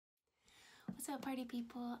What's up, party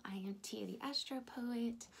people? I am Tia, the Astro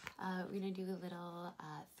Poet. We're gonna do a little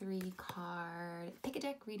 3-card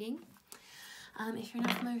pick-a-deck reading. If you're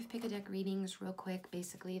not familiar with pick-a-deck readings, real quick,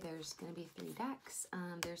 basically there's gonna be 3 decks.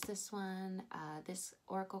 There's this one, this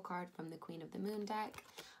Oracle card from the Queen of the Moon deck.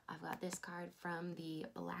 I've got this card from the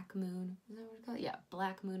Black Moon, is that what it's called? Yeah,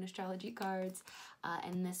 Black Moon Astrology cards.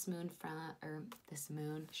 And this moon from, or this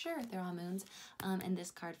moon, sure, they're all moons. And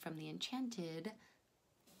this card from the Enchanted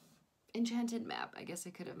Map. I guess I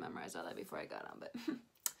could have memorized all that before I got on, but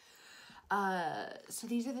so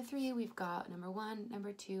these are the 3 we've got: number 1,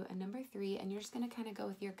 number 2, and number 3. And you're just gonna kind of go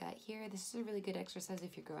with your gut here. This is a really good exercise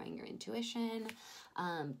if you're growing your intuition,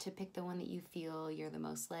 to pick the one that you feel you're the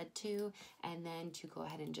most led to, and then to go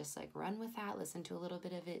ahead and just like run with that, listen to a little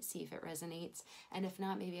bit of it, see if it resonates. And if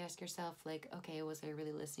not, maybe ask yourself like, okay, was I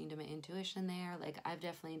really listening to my intuition there? Like, I've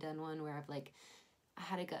definitely done one where I've like, I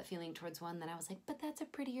had a gut feeling towards one, then I was like, but that's a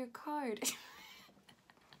prettier card.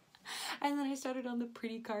 And then I started on the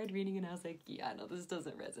pretty card reading and I was like, yeah, no, this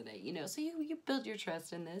doesn't resonate, you know? So you build your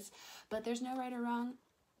trust in this, but there's no right or wrong.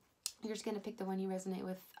 You're just gonna pick the one you resonate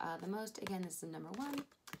with the most. Again, this is number 1,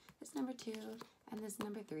 this is number 2, and this is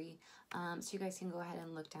number 3. So you guys can go ahead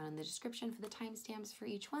and look down in the description for the timestamps for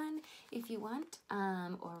each one if you want,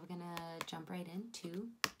 or we're gonna jump right into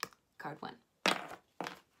card 1.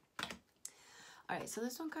 All right, so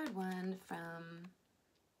this one, card 1 from,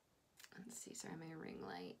 let's see, sorry, my ring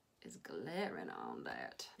light is glaring on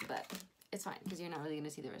that, but it's fine because you're not really going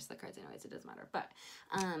to see the rest of the cards anyways, it doesn't matter. But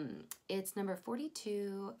it's number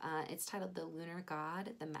 42. It's titled The Lunar God,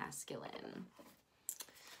 the Masculine.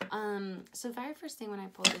 So very first thing when I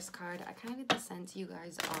pulled this card, I kind of get the sense you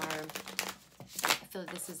guys are, I feel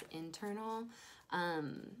like this is internal,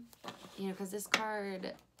 you know, because this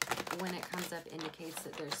card, when it comes up, indicates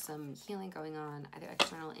that there's some healing going on, either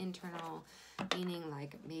external, internal, meaning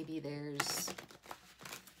like maybe there's,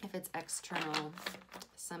 if it's external,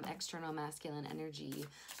 some external masculine energy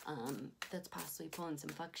that's possibly pulling some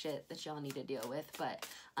fuck shit that y'all need to deal with. But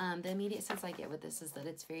the immediate sense I get with this is that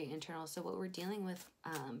it's very internal. So what we're dealing with,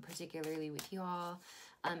 particularly with you all,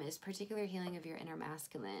 is particular healing of your inner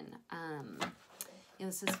masculine. You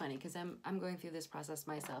know, this is funny because I'm going through this process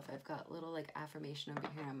myself. I've got little like affirmation over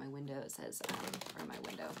here on my window. It says, or my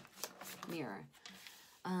window mirror.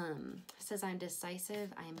 It says, I'm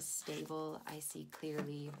decisive, I am stable, I see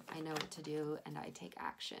clearly, I know what to do, and I take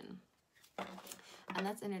action. And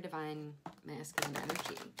that's inner divine masculine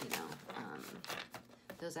energy, you know.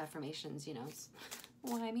 Those affirmations, you know,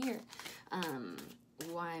 why I'm here,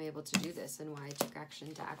 why I'm able to do this, and why I took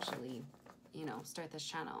action to actually, you know, start this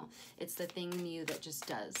channel. It's the thing in you that just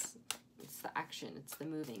does. It's the action, it's the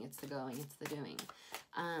moving, it's the going, it's the doing.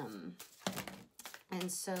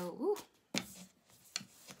 And so, whew,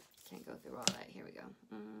 can't go through all that. Here we go.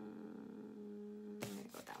 I'm gonna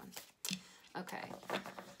go with that one. Okay.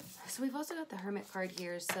 So we've also got the Hermit card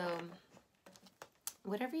here. So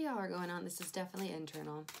whatever y'all are going on, this is definitely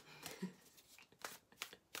internal.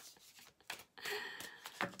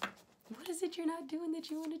 What is it you're not doing that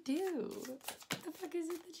you want to do? What the fuck is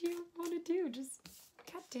it that you want to do? Just,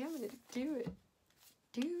 god damn it, do it.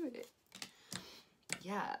 Do it.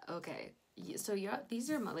 Yeah, okay. So yeah, these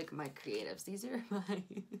are my, like, my creatives. These are my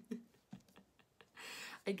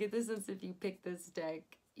I get the sense if you pick this deck,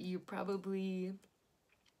 you probably,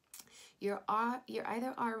 you're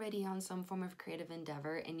either already on some form of creative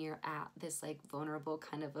endeavor and you're at this like vulnerable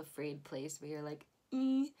kind of afraid place where you're like,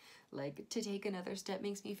 like to take another step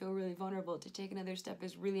makes me feel really vulnerable. To take another step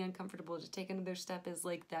is really uncomfortable. To take another step is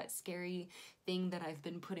like that scary thing that I've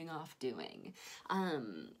been putting off doing.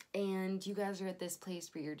 And you guys are at this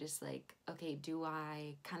place where you're just like, okay, do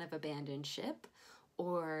I kind of abandon ship,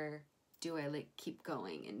 or do I like keep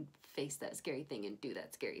going and face that scary thing and do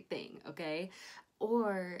that scary thing, okay?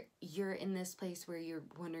 Or you're in this place where you're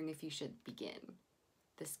wondering if you should begin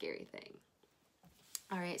the scary thing.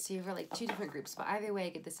 All right, so you've got like 2 different groups, but either way, I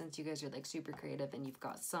get the sense you guys are like super creative and you've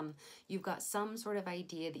got some sort of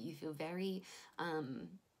idea that you feel very,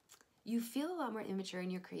 you feel a lot more immature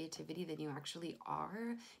in your creativity than you actually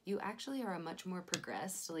are. You actually are much more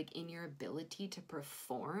progressed, like in your ability to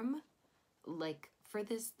perform, like for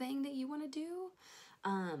this thing that you want to do.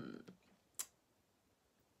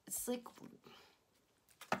 It's like,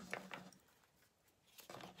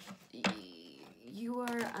 you are,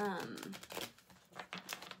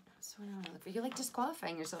 you're like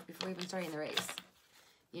disqualifying yourself before even starting the race.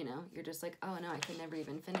 You know, you're just like, oh no, I could never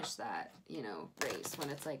even finish that, you know, race. When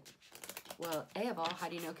it's like, well, A of all, how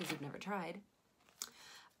do you know? Because you've never tried.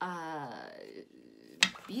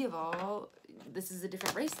 B of all, this is a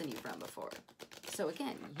different race than you've run before. So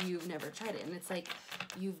again, you've never tried it. And it's like,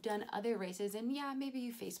 you've done other races and yeah, maybe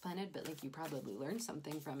you face planted, but like you probably learned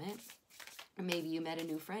something from it. Or maybe you met a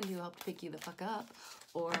new friend who helped pick you the fuck up.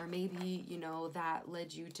 Or maybe, you know, that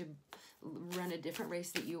led you to run a different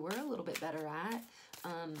race that you were a little bit better at.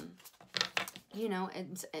 You know,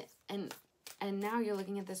 and now you're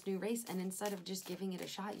looking at this new race, and instead of just giving it a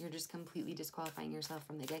shot, you're just completely disqualifying yourself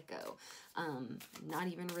from the get-go. Not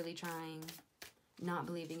even really trying, not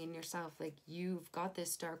believing in yourself. Like, you've got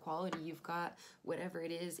this star quality, you've got whatever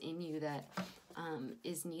it is in you that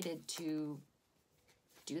is needed to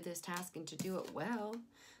do this task and to do it well.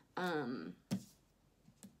 And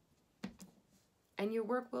your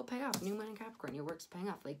work will pay off. New Moon in Capricorn, your work's paying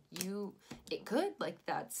off. Like, it could, like,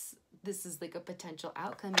 this is like a potential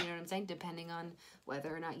outcome, you know what I'm saying? Depending on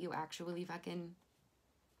whether or not you actually fucking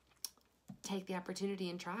take the opportunity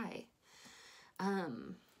and try. I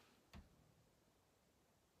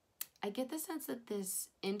get the sense that this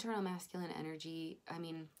internal masculine energy, I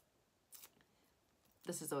mean,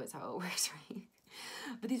 this is always how it works, right?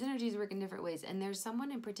 But these energies work in different ways. And there's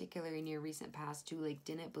someone in particular in your recent past who like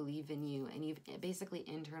didn't believe in you, and you've basically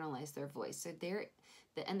internalized their voice. So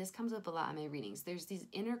and this comes up a lot in my readings. There's these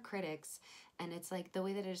inner critics, and it's like, the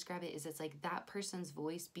way that I describe it is, it's like that person's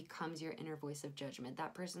voice becomes your inner voice of judgment.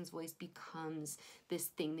 That person's voice becomes this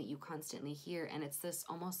thing that you constantly hear. And it's this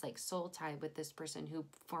almost like soul tie with this person who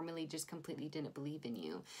formerly just completely didn't believe in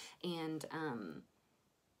you. And,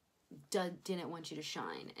 didn't want you to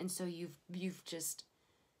shine. And so you've just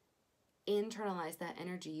internalized that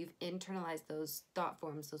energy. You've internalized those thought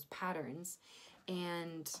forms, those patterns,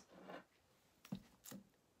 and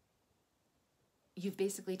you've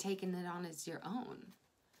basically taken it on as your own.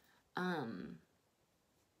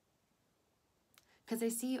 Because I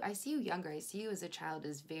see you younger. I see you as a child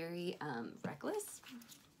as very reckless.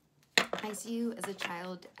 I see you as a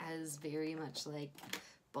child as very much like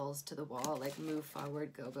balls to the wall, like move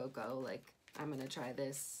forward, go, go, go, like I'm gonna try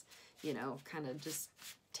this, you know, kind of just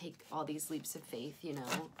take all these leaps of faith, you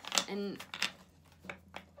know. And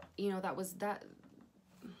you know, that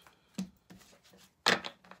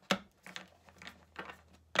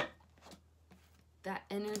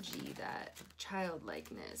energy, that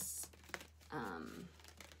childlikeness,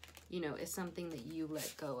 you know, is something that you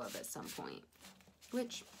let go of at some point.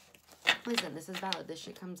 Which, listen, this is valid. This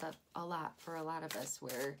shit comes up a lot for a lot of us,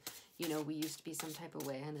 where, you know, we used to be some type of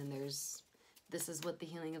way, and then this is what the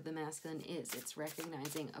healing of the masculine is. It's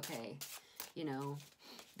recognizing, okay, you know,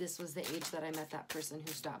 this was the age that I met that person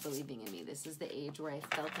who stopped believing in me. This is the age where I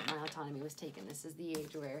felt that my autonomy was taken. This is the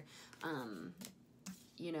age where,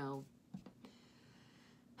 you know,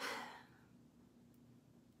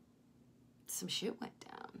 some shit went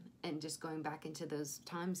down. And just going back into those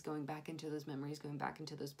times, going back into those memories, going back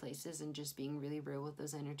into those places, and just being really real with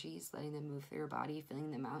those energies, letting them move through your body,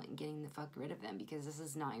 feeling them out, and getting the fuck rid of them, because this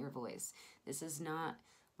is not your voice. This is not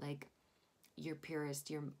like your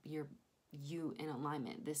purest, your you in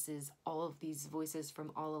alignment. This is all of these voices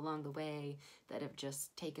from all along the way that have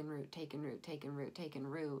just taken root, taken root, taken root, taken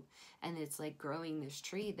root. And it's like growing this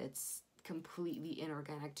tree that's completely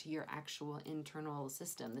inorganic to your actual internal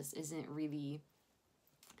system. This isn't really...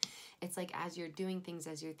 It's like, as you're doing things,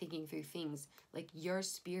 as you're thinking through things, like your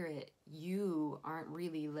spirit, you aren't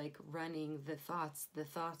really like running the thoughts. The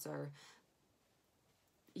thoughts are,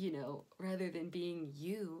 you know, rather than being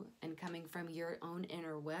you and coming from your own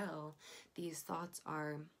inner well, these thoughts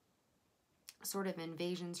are sort of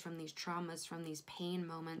invasions from these traumas, from these pain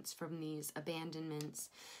moments, from these abandonments.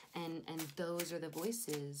 And those are the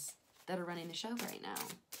voices that are running the show right now,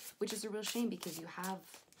 which is a real shame, because you have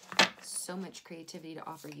so much creativity to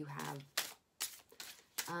offer. You have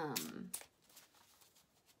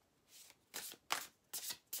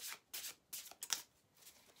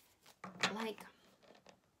like,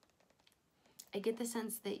 I get the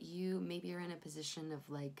sense that you maybe are in a position of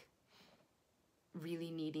like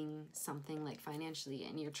really needing something like financially,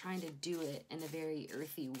 and you're trying to do it in a very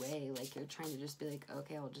earthy way. Like, you're trying to just be like,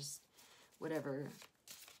 okay, I'll just whatever,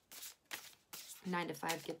 9 to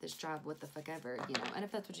 5, get this job, what the fuck ever, you know. And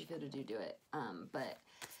if that's what you feel to do, do it. But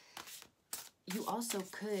you also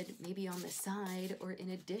could, maybe on the side, or in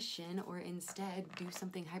addition, or instead, do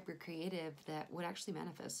something hyper creative that would actually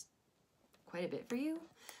manifest quite a bit for you,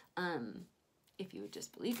 if you would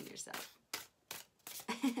just believe in yourself.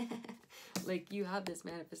 Like, you have this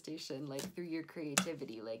manifestation, like, through your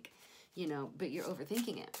creativity, like, you know, but you're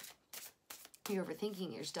overthinking it. You're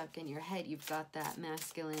overthinking, you're stuck in your head. You've got that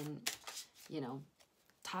masculine, you know,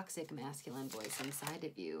 toxic masculine voice inside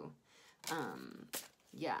of you.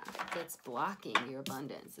 Yeah, that's blocking your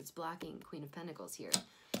abundance. It's blocking Queen of Pentacles here.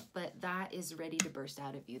 but that is ready to burst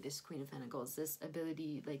out of you, this Queen of Pentacles, this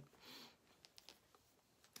ability, like,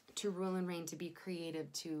 to rule and reign, to be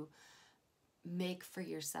creative, to make for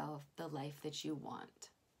yourself the life that you want,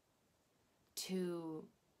 to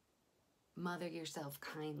mother yourself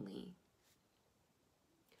kindly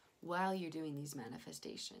while you're doing these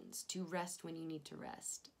manifestations, to rest when you need to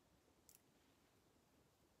rest.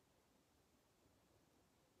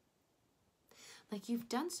 Like, you've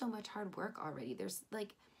done so much hard work already. There's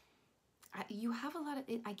like, you have a lot of,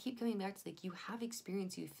 I keep coming back to, like, you have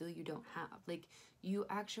experience you feel you don't have. Like, you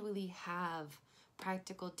actually have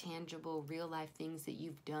practical, tangible, real life things that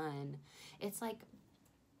you've done. It's like,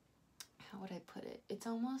 how would I put it? It's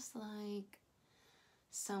almost like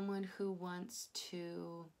someone who wants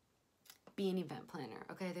to be an event planner.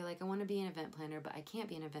 Okay, they're like, I want to be an event planner, but I can't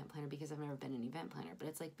be an event planner because I've never been an event planner. But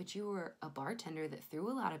it's like, but you were a bartender that threw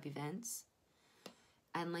a lot of events,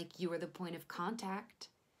 and like, you were the point of contact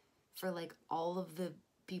for like all of the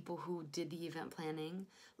people who did the event planning.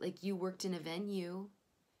 Like, you worked in a venue,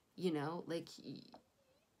 you know, like,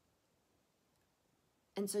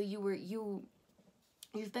 and so you've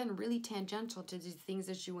been really tangential to the things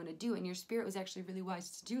that you want to do, and your spirit was actually really wise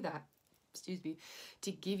to do that, excuse me,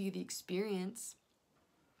 to give you the experience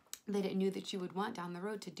that it knew that you would want down the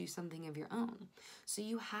road to do something of your own. So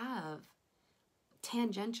you have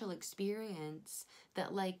tangential experience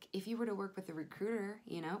that, like, if you were to work with a recruiter,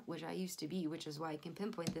 you know, which I used to be, which is why I can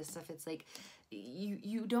pinpoint this stuff, it's like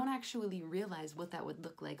you don't actually realize what that would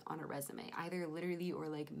look like on a resume, either literally or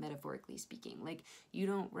like metaphorically speaking. Like, you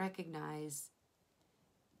don't recognize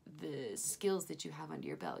the skills that you have under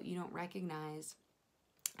your belt. You don't recognize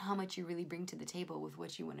how much you really bring to the table with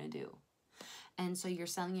what you want to do. And so you're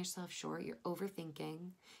selling yourself short, you're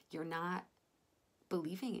overthinking, you're not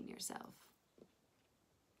believing in yourself.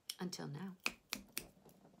 Until now.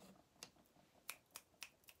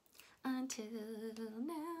 Until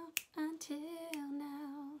now, until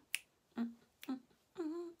now.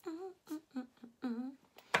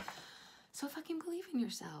 So fucking believe in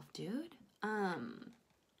yourself, dude.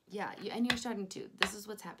 Yeah, and you're starting to. This is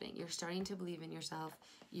what's happening. You're starting to believe in yourself.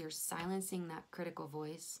 You're silencing that critical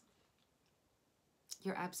voice.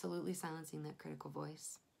 You're absolutely silencing that critical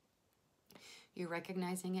voice. You're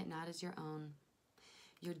recognizing it not as your own.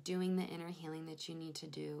 You're doing the inner healing that you need to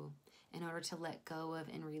do in order to let go of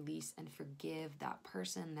and release and forgive that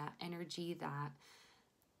person, that energy, that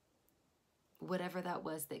whatever that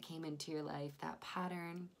was that came into your life, that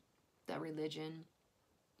pattern, that religion.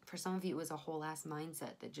 For some of you, it was a whole ass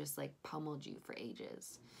mindset that just like pummeled you for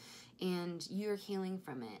ages. And you're healing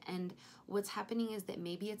from it. And what's happening is that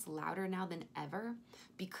maybe it's louder now than ever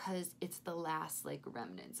because it's the last like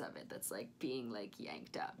remnants of it that's like being like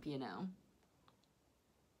yanked up, you know?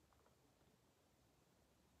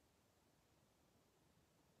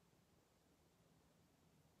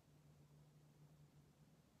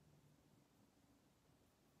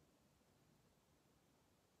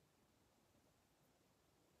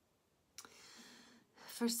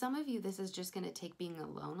 For some of you, this is just going to take being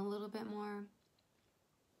alone a little bit more.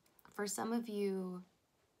 For some of you,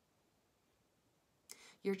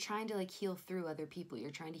 you're trying to like heal through other people.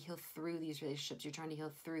 You're trying to heal through these relationships. You're trying to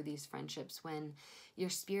heal through these friendships when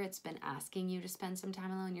your spirit's been asking you to spend some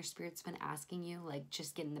time alone. Your spirit's been asking you, like,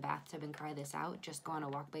 just get in the bathtub and cry this out. Just go on a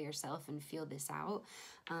walk by yourself and feel this out.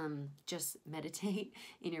 Just meditate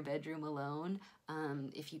in your bedroom alone.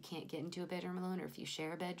 If you can't get into a bedroom alone, or if you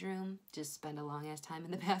share a bedroom, just spend a long ass time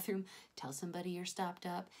in the bathroom. Tell somebody you're stopped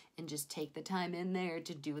up and just take the time in there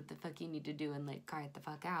to do what the fuck you need to do and like cry it the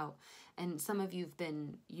fuck out. And some of you've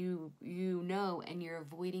been, you know, and you're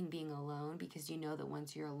avoiding being alone because you know that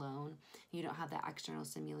once you're alone, you don't have that external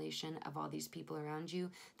stimulation of all these people around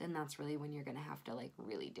you, then that's really when you're going to have to like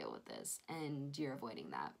really deal with this, and you're avoiding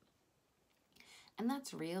that. And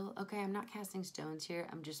that's real, okay? I'm not casting stones here.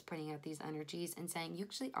 I'm just putting out these energies and saying you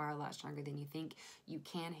actually are a lot stronger than you think. You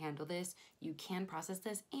can handle this. You can process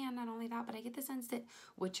this. And not only that, but I get the sense that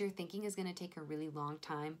what you're thinking is going to take a really long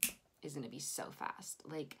time is going to be so fast.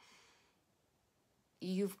 Like,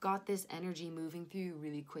 you've got this energy moving through you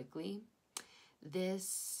really quickly.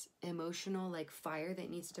 This emotional like fire that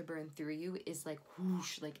needs to burn through you is like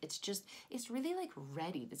whoosh, like it's really like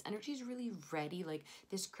ready. This energy is really ready. Like,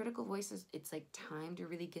 this critical voice is, it's like time to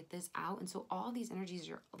really get this out. And so all these energies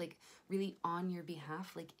are like really on your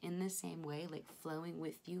behalf, like in the same way, like flowing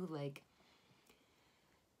with you. Like,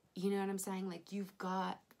 you know what I'm saying? Like, you've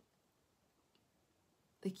got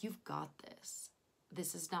this.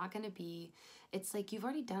 This is not going to be, it's like you've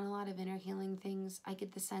already done a lot of inner healing things. I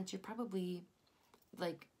get the sense you're probably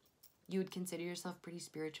like, you would consider yourself pretty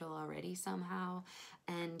spiritual already somehow,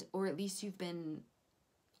 and or at least you've been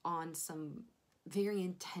on some very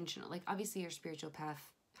intentional, like obviously your spiritual path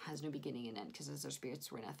has no beginning and end, because as our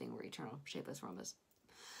spirits, we're nothing, we're eternal, shapeless, formless.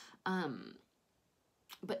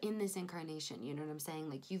 But in this incarnation, you know what I'm saying?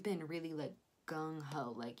 Like, you've been really like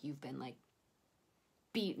gung-ho, like you've been like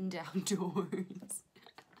beating down doors,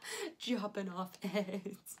 chopping off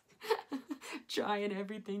heads, trying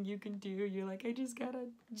everything you can do. You're like, I just gotta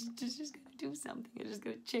do something. I just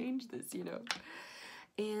gotta change this, you know?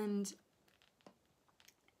 And,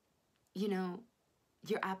 you know,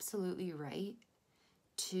 you're absolutely right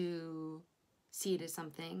to see it as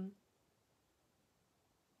something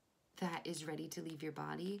that is ready to leave your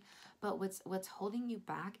body. But what's holding you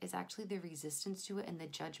back is actually the resistance to it and the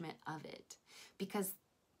judgment of it. Because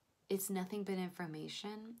it's nothing but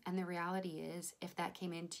information. And the reality is, if that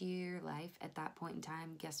came into your life at that point in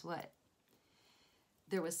time, guess what?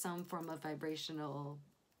 There was some form of vibrational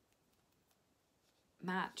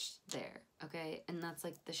match there, okay? And that's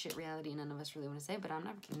like the shit reality none of us really want to say, but I'm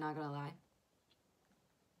not gonna lie.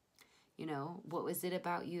 You know, what was it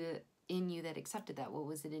about you, in you, that accepted that? What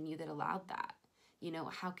was it in you that allowed that? You know,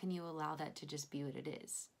 how can you allow that to just be what it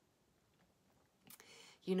is?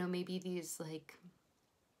 You know, maybe these, like,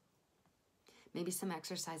 maybe some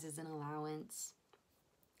exercises in allowance,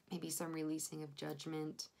 maybe some releasing of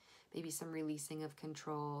judgment, maybe some releasing of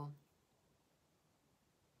control.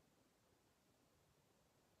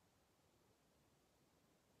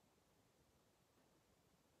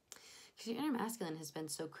 Because your inner masculine has been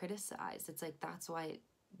so criticized. It's like, that's why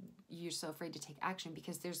you're so afraid to take action,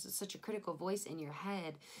 because there's such a critical voice in your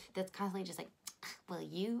head that's constantly just like, well,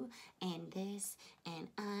 you and this and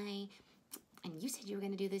I, and you said you were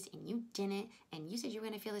going to do this and you didn't, and you said you were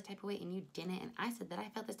going to feel this type of way and you didn't, and I said that I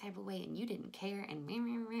felt this type of way and you didn't care,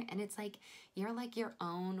 and it's like, you're like your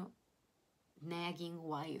own nagging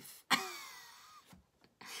wife.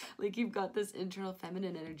 Like, you've got this internal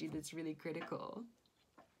feminine energy that's really critical.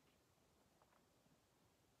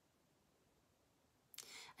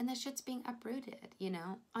 And that shit's being uprooted, you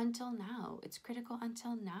know, until now. It's critical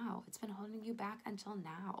until now. It's been holding you back until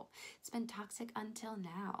now. It's been toxic until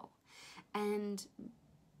now. And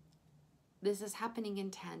this is happening in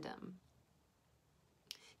tandem.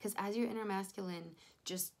 Because as your inner masculine,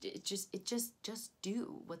 just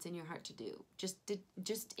do what's in your heart to do.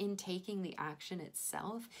 Just in taking the action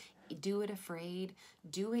itself, do it afraid,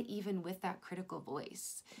 do it even with that critical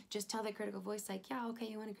voice. Just tell the critical voice, like, yeah, okay,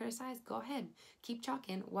 you want to criticize? Go ahead. Keep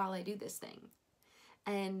talking while I do this thing.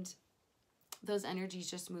 And those energies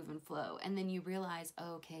just move and flow. And then you realize,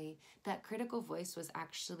 oh, okay, that critical voice was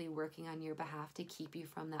actually working on your behalf to keep you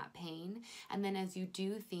from that pain. And then as you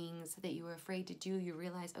do things that you were afraid to do, you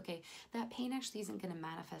realize, okay, that pain actually isn't going to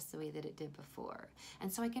manifest the way that it did before.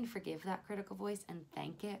 And so I can forgive that critical voice and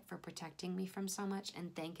thank it for protecting me from so much,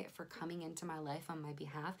 and thank it for coming into my life on my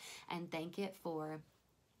behalf, and thank it for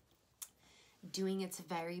doing its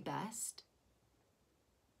very best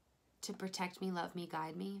to protect me, love me,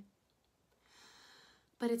 guide me.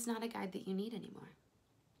 But it's not a guide that you need anymore.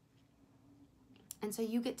 And so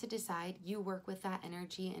you get to decide, you work with that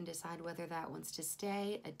energy and decide whether that wants to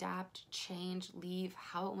stay, adapt, change, leave,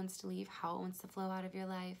 how it wants to leave, how it wants to flow out of your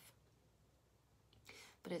life.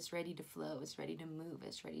 But it's ready to flow, it's ready to move,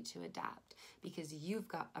 it's ready to adapt, because you've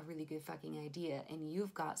got a really good fucking idea, and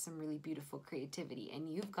you've got some really beautiful creativity,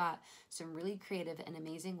 and you've got some really creative and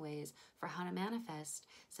amazing ways for how to manifest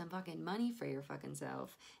some fucking money for your fucking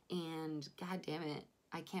self. And god damn it,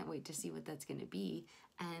 I can't wait to see what that's going to be,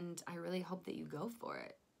 and I really hope that you go for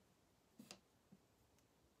it.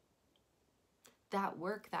 That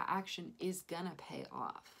work, that action is gonna pay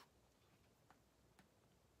off.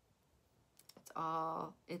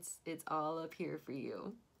 It's all up here for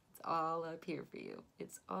you. It's all up here for you.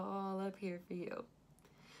 It's all up here for you.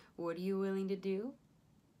 What are you willing to do?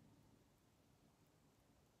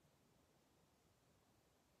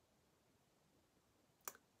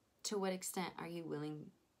 To what extent are you willing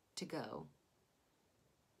to go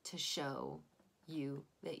to show you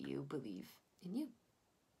that you believe in you?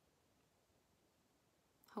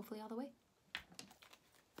 Hopefully all the way.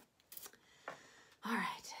 All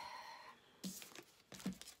right.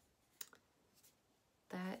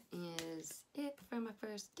 That is it for my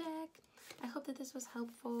first deck. I hope that this was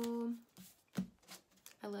helpful.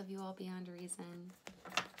 I love you all beyond reason.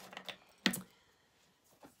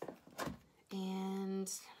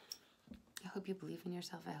 And I hope you believe in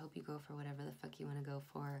yourself. I hope you go for whatever the fuck you want to go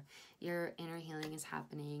for. Your inner healing is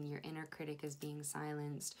happening. Your inner critic is being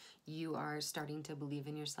silenced. You are starting to believe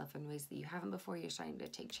in yourself in ways that you haven't before. You're starting to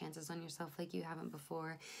take chances on yourself like you haven't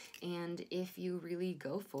before. And if you really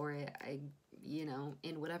go for it, you know,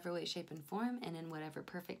 in whatever way, shape, and form, and in whatever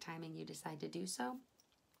perfect timing you decide to do so,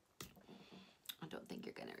 I don't think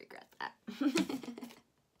you're gonna regret that.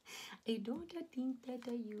 I don't think that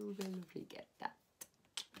you will regret that.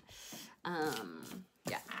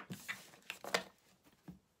 Yeah.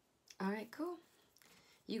 Alright, cool.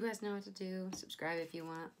 You guys know what to do. Subscribe if you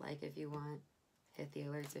want, like if you want, hit the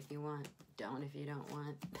alerts if you want, don't if you don't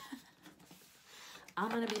want. I'm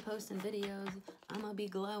gonna be posting videos, I'm gonna be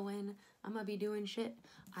glowing, I'm gonna be doing shit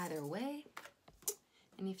either way.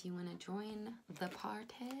 And if you want to join the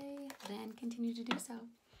party, then continue to do so.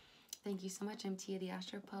 Thank you so much. I'm Tia the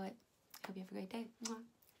Astro Poet. Hope you have a great day. Mwah.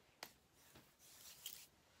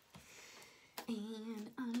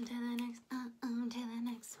 And on to the next, on to the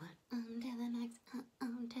next one, on to the next,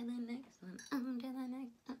 on to the next one, on to the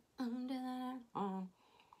next, on to the next one.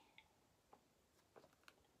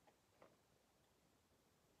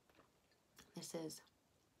 This is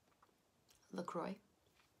LaCroix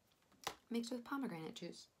mixed with pomegranate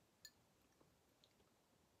juice.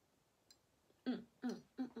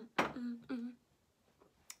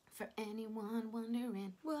 For anyone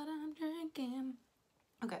wondering what I'm drinking.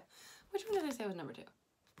 Okay, which one did I say was number 2?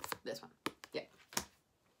 This one. Yeah.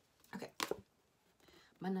 Okay.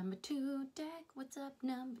 My number 2 deck. What's up,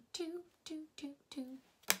 number 2? 2, 2, 2.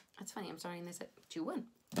 That's funny. I'm starting this at 2, 1.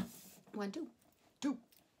 1, 2, 2.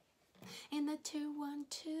 And the 2, 1,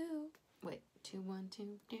 2. Wait, 2, 1,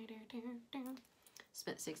 2.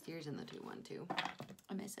 Spent 6 years in the 2, 1, 2.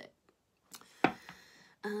 I miss it.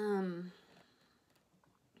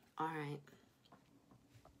 Alright.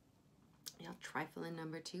 Y'all trifling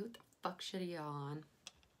number 2. What the fuck shit are y'all on?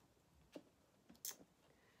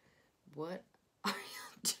 What are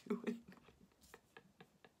y'all doing?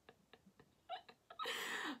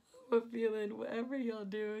 I'm feeling whatever y'all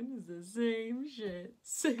doing is the same shit.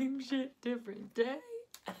 Same shit, different day.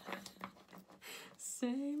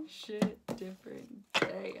 Same shit, different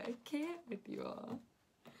day. I can't with you all.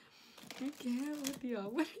 I can't with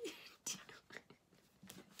y'all. What are you doing?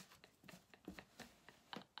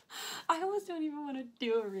 I almost don't even want to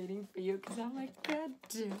do a reading for you because I'm like, God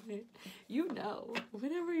damn it. You know.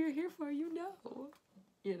 Whatever you're here for, you know.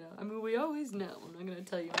 You know. I mean, we always know. I'm not going to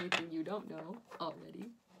tell you anything you don't know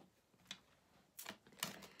already.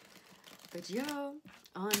 But y'all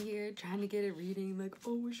on here trying to get a reading like,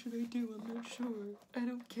 oh, what should I do? I'm not sure. I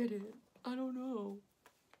don't get it. I don't know.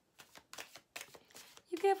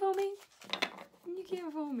 You can't fool me. You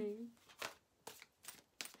can't fool me.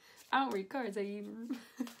 I don't read cards. I even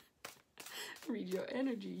read your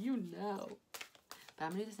energy. You know. But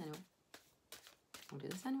I'm going to do this anyway. I'm going to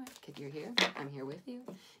do this anyway. Because you're here. I'm here with you.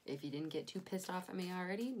 If you didn't get too pissed off at me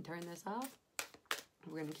already and turn this off,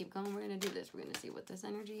 we're going to keep going. We're going to do this. We're going to see what this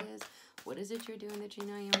energy is. What is it you're doing that you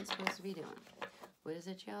know you aren't supposed to be doing? What is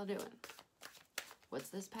it y'all doing? What's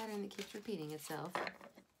this pattern that keeps repeating itself?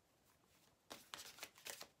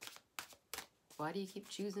 Why do you keep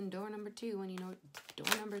choosing door number 2 when you know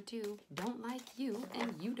door number 2 don't like you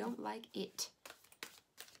and you don't like it?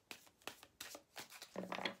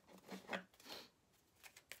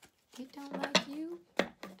 It don't like you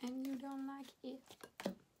and you don't like it.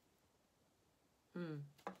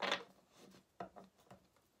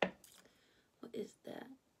 What is that?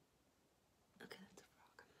 Okay, that's a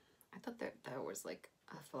frog. I thought there was like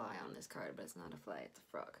a fly on this card, but it's not a fly, it's a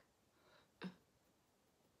frog.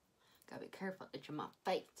 Gotta be careful, it's in my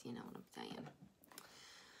face, you know what I'm saying.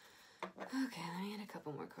 Okay, let me get a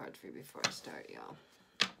couple more cards for you before I start, y'all.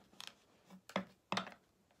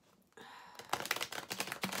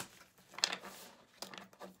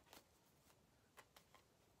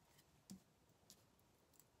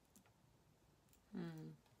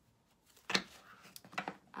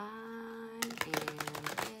 I am getting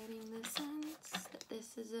the sense that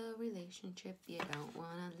this is a relationship you don't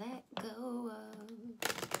want to let go of.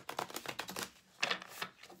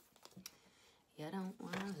 You don't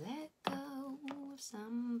want to let go of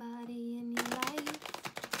somebody in your life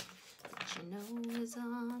that you know is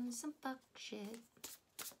on some fuck shit.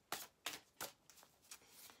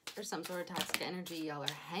 There's some sort of toxic energy y'all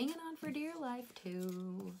are hanging on for dear life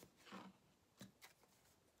too.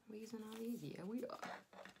 Are we using all these? Yeah, we are.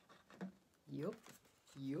 Yup.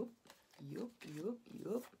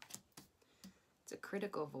 It's a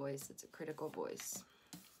critical voice. It's a critical voice.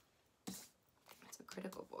 It's a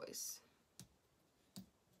critical voice.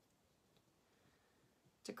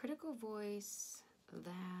 It's a critical voice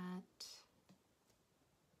that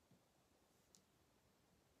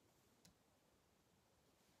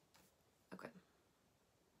okay.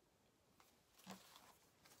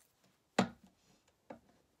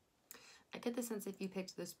 I get the sense if you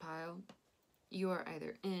picked this pile, you are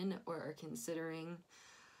either in or are considering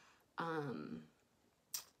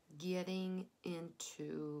getting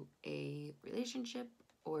into a relationship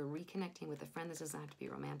or reconnecting with a friend. This doesn't have to be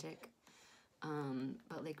romantic.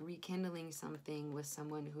 But like rekindling something with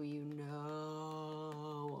someone who you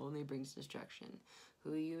know only brings destruction,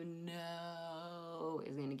 who you know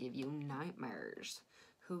is going to give you nightmares,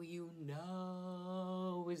 who you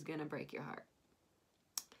know is going to break your heart.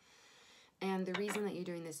 And the reason that you're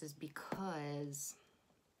doing this is because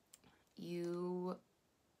you,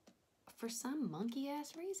 for some monkey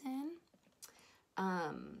ass reason,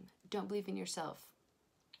 don't believe in yourself.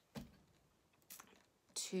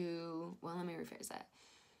 Well, let me rephrase that.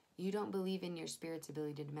 You don't believe in your spirit's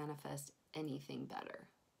ability to manifest anything better.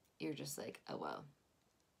 You're just like, oh, well,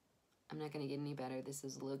 I'm not going to get any better. This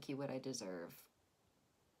is low-key what I deserve.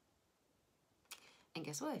 And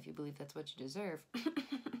guess what? If you believe that's what you deserve,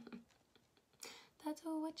 that's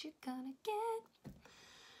what you're gonna get.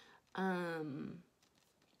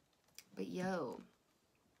 But yo,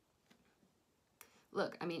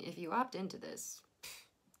 look, I mean, if you opt into this,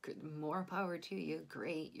 more power to you.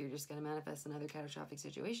 Great. You're just going to manifest another catastrophic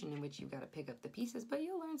situation in which you've got to pick up the pieces, but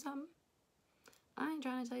you'll learn something. I ain't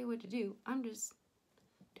trying to tell you what to do. I'm just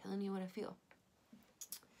telling you what I feel.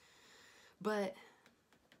 But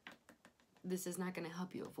this is not going to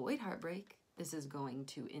help you avoid heartbreak. This is going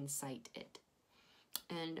to incite it.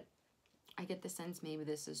 And I get the sense maybe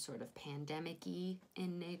this is sort of pandemic-y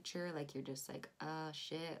in nature. Like you're just like,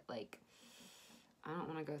 shit, like, I don't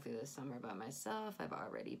want to go through this summer by myself. I've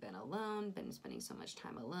already been alone, been spending so much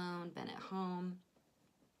time alone, been at home,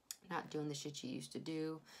 not doing the shit you used to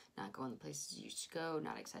do, not going the places you used to go,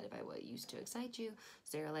 not excited by what used to excite you.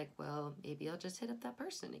 So you're like, well, maybe I'll just hit up that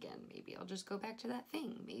person again. Maybe I'll just go back to that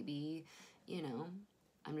thing. Maybe, you know,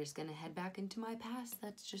 I'm just going to head back into my past.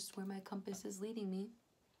 That's just where my compass is leading me.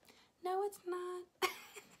 No, it's not.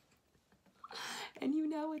 And you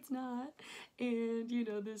know it's not. And, you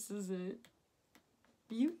know, this isn't.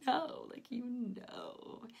 You know, like, you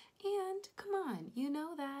know. And come on, you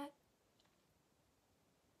know that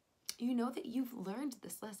you've learned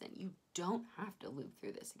this lesson. You don't have to live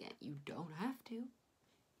through this again. You don't have to.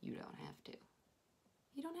 You don't have to.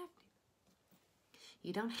 You don't have to.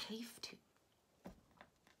 You don't have to.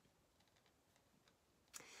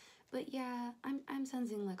 But yeah, I'm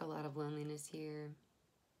sensing like a lot of loneliness here.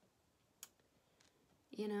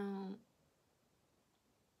 You know,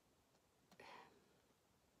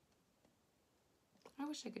 I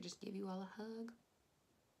wish I could just give you all a hug.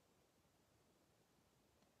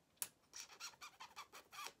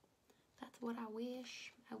 That's what I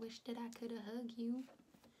wish. I wish that I could have hugged you.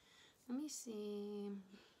 Let me see.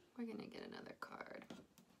 We're gonna get another card.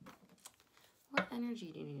 What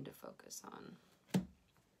energy do you need to focus on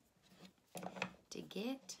to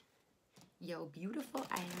get your beautiful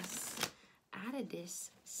ass out of this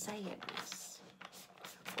sadness?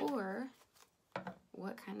 Or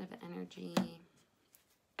what kind of energy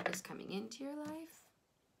is coming into your life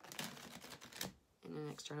in an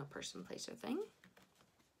external person, place, or thing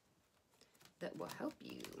that will help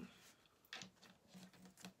you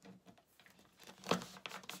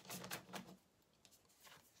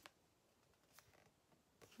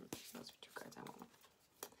those are 2 cards. I want one.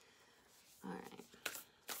 All right,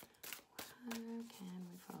 where can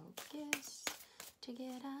we focus to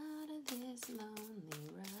get out of this lonely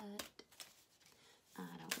rut? I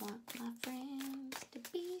don't want my friends to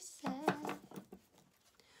be sad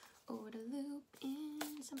or to loop in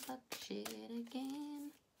some fuck shit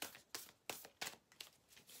again.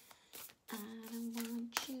 I don't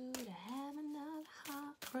want you to have another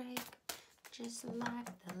heartbreak just like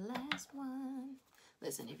the last one.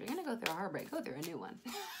 Listen, if you're gonna go through a heartbreak, go through a new one.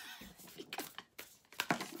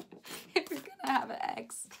 If you're gonna have an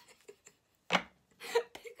ex, pick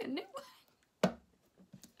a new one.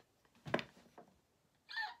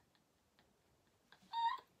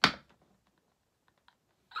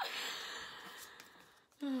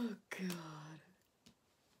 Oh, God.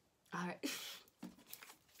 All right.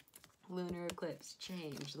 Lunar eclipse,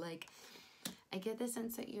 change. Like, I get the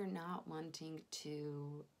sense that you're not wanting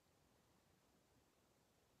to...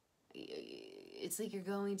 It's like you're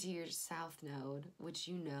going to your south node, which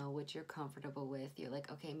you know, which you're comfortable with. You're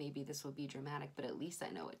like, okay, maybe this will be dramatic, but at least I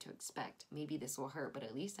know what to expect. Maybe this will hurt, but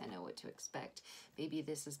at least I know what to expect. Maybe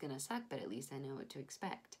this is going to suck, but at least I know what to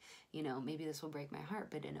expect. You know, maybe this will break my heart,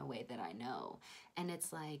 but in a way that I know. And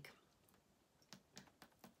it's like,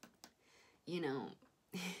 you know...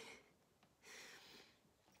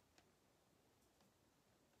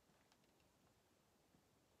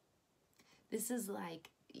 This is like,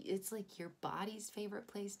 it's like your body's favorite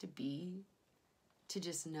place to be to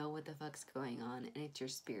just know what the fuck's going on, and it's your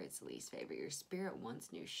spirit's least favorite. Your spirit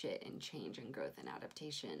wants new shit and change and growth and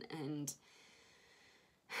adaptation, and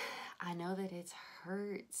I know that it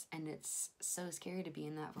hurts and it's so scary to be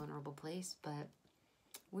in that vulnerable place, but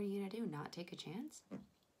what are you gonna do? Not take a chance?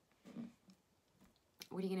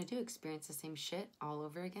 What are you gonna do? Experience the same shit all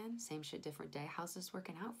over again? Same shit, different day? How's this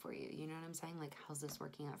working out for you? You know what I'm saying? Like, how's this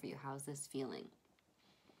working out for you? How's this feeling?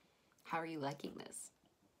 How are you liking this?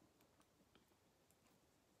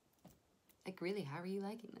 Like, really, how are you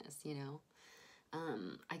liking this, you know?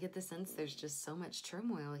 I get the sense there's just so much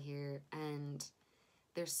turmoil here, and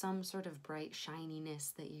there's some sort of bright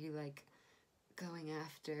shininess that you like going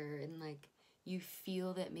after, and like you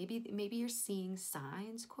feel that maybe you're seeing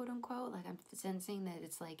signs, quote unquote. Like, I'm sensing that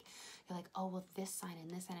it's like you're like, oh well, this sign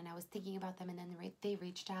and this sign, and I was thinking about them, and then they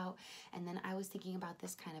reached out, and then I was thinking about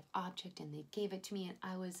this kind of object, and they gave it to me, and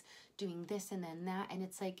I was doing this and then that, and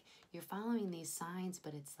it's like you're following these signs,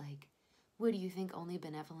 but it's like, what do you think? Only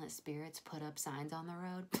benevolent spirits put up signs on the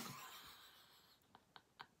road?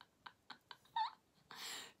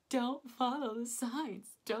 Don't follow the signs.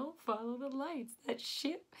 Don't follow the lights. That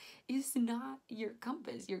shit is not your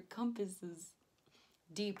compass. Your compass is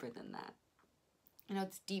deeper than that. You know,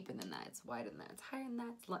 it's deeper than that. It's wider than that. It's higher than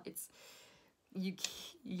that. It's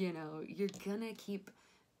you know, you're gonna keep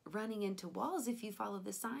running into walls if you follow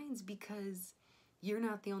the signs, because you're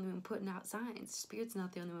not the only one putting out signs. Spirit's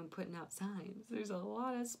not the only one putting out signs. There's a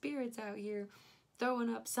lot of spirits out here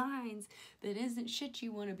throwing up signs that isn't shit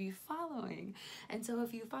you want to be following. And so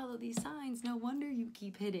if you follow these signs, no wonder you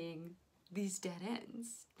keep hitting these dead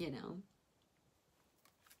ends, you know.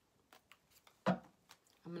 I'm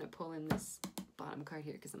going to pull in this bottom card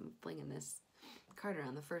here because I'm flinging this card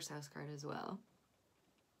around, the first house card as well.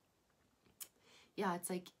 Yeah,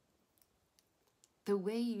 it's like the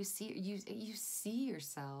way you see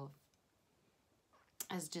yourself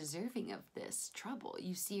as deserving of this trouble.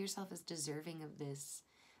 You see yourself as deserving of this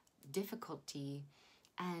difficulty,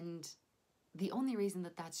 and the only reason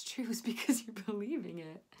that that's true is because you're believing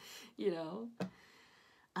it, you know.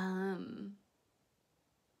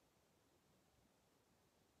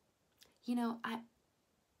 You know,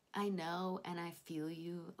 I know, and I feel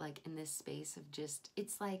you, like, in this space of just,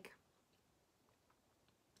 it's like,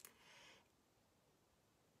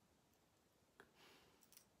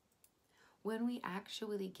 when we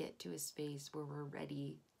actually get to a space where we're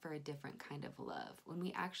ready for a different kind of love, when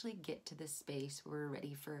we actually get to the space where we're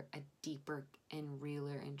ready for a deeper and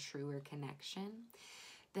realer and truer connection,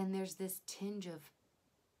 then there's this tinge of,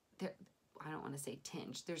 I don't want to say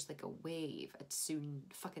tinge, there's like a wave, a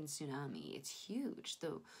fucking tsunami. It's huge.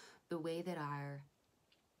 The way that our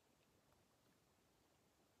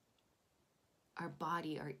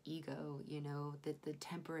body, our ego, you know, the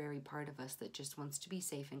temporary part of us that just wants to be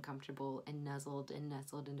safe and comfortable and nestled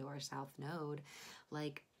into our south node,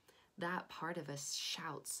 like, that part of us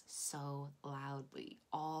shouts so loudly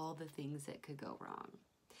all the things that could go wrong.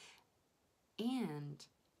 And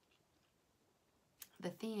the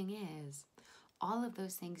thing is, all of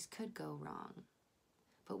those things could go wrong,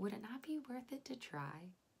 but would it not be worth it to try?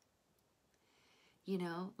 You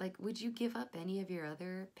know, like, would you give up any of your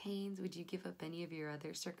other pains? Would you give up any of your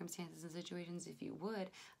other circumstances and situations? If you would,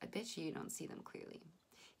 I bet you don't see them clearly.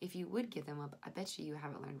 If you would give them up, I bet you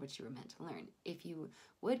haven't learned what you were meant to learn. If you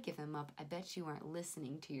would give them up, I bet you aren't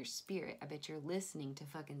listening to your spirit. I bet you're listening to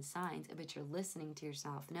fucking signs. I bet you're listening to your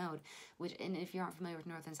south node, and if you aren't familiar with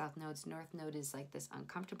north and south nodes, north node is like this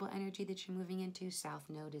uncomfortable energy that you're moving into. South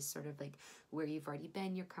node is sort of like where you've already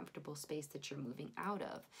been, your comfortable space that you're moving out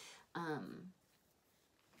of.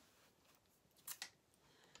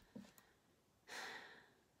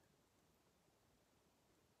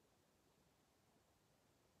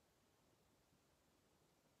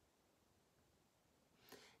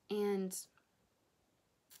 And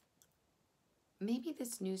maybe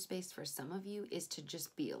this new space for some of you is to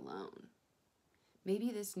just be alone.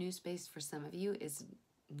 Maybe this new space for some of you is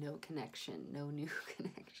no connection, no new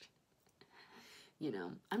connection. You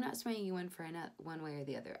know, I'm not swaying you in for one way or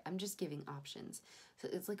the other. I'm just giving options. So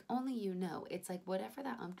it's like, only you know. It's like, whatever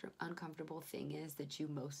that uncomfortable thing is that you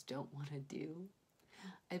most don't want to do,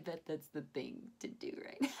 I bet that's the thing to do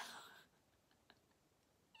right now.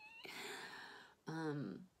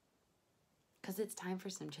 Because it's time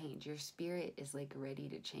for some change. Your spirit is like ready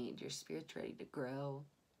to change. Your spirit's ready to grow.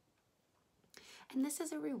 And this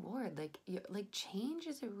is a reward. Like change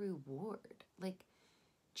is a reward. Like,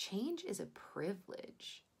 change is a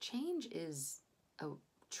privilege. Change is a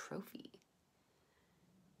trophy.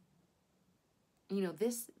 You know,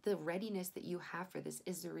 the readiness that you have for this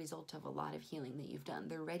is the result of a lot of healing that you've done.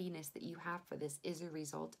 The readiness that you have for this is a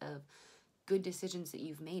result of good decisions that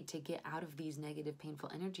you've made to get out of these negative,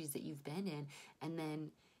 painful energies that you've been in. And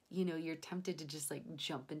then, you know, you're tempted to just like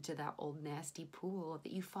jump into that old nasty pool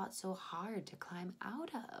that you fought so hard to climb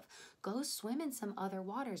out of. Go swim in some other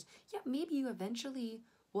waters. Yeah, maybe you eventually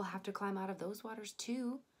will have to climb out of those waters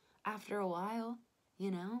too after a while,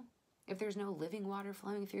 you know? If there's no living water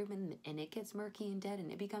flowing through and it gets murky and dead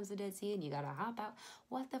and it becomes the Dead Sea and you gotta hop out,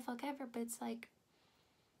 what the fuck ever. But it's like,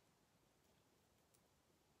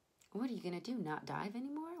 what are you gonna do? Not dive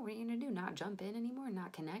anymore? What are you gonna do? Not jump in anymore?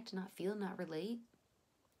 Not connect? Not feel? Not relate?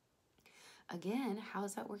 Again,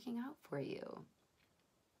 how's that working out for you?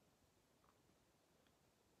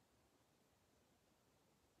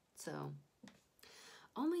 So,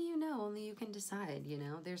 only you know, only you can decide, you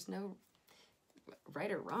know? There's no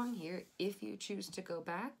right or wrong here. If you choose to go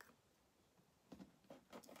back,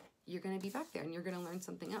 you're going to be back there and you're going to learn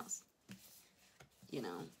something else, you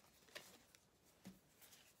know?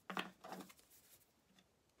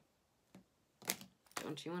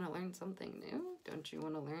 Don't you want to learn something new? Don't you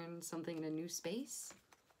want to learn something in a new space?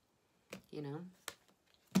 You know?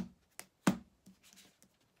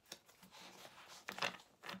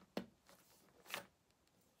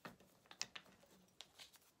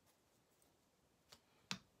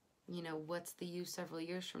 You know, what's the you several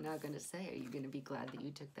years from now going to say? Are you going to be glad that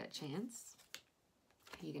you took that chance?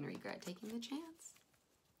 Are you going to regret taking the chance?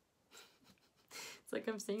 It's like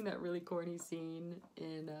I'm seeing that really corny scene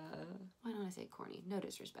in, why don't I say corny? No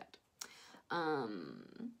disrespect.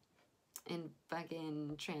 In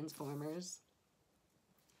fucking Transformers,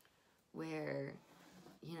 where,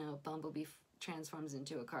 you know, Bumblebee transforms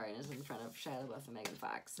into a car and is in front of Shia LaBeouf and Megan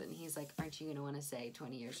Fox, and he's like, aren't you going to want to say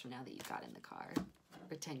 20 years from now that you got in the car?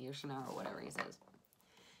 Or 10 years from now, or whatever he says.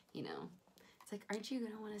 You know? It's like, aren't you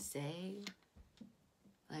going to want to say,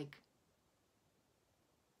 like,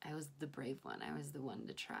 I was the brave one. I was the one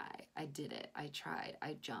to try. I did it. I tried.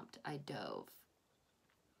 I jumped. I dove.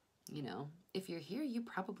 You know? If you're here, you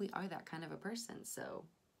probably are that kind of a person. So,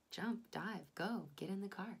 jump, dive, go, get in the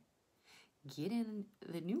car. Get in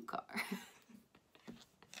the new car.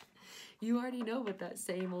 You already know what that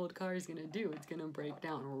same old car is going to do. It's going to break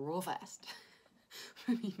down real fast.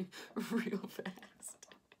 I mean, real fast.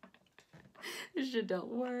 This shit don't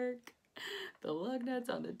work. The lug nuts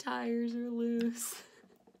on the tires are loose.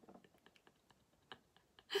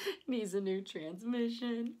 Needs a new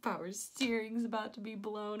transmission. Power steering's about to be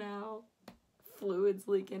blown out. Fluids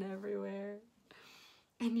leaking everywhere.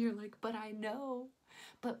 And you're like, but I know.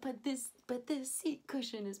 But this seat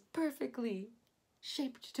cushion is perfectly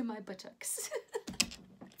shaped to my buttocks.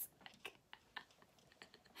 It's like,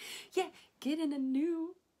 yeah, get in a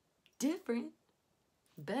new, different,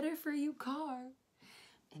 better for you car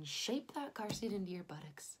and shape that car seat into your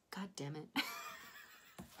buttocks. God damn it. I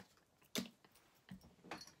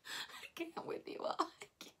can't with you all.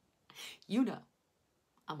 You know.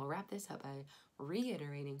 I'm gonna wrap this up by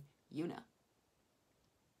reiterating, you know.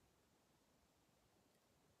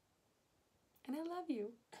 And I love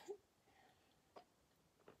you.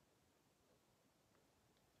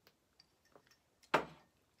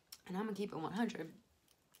 And I'm gonna keep it 100.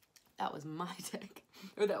 That was my deck,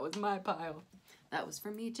 or that was my pile. That was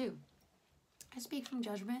for me too. I speak from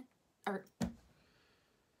judgment, or I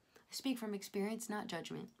speak from experience, not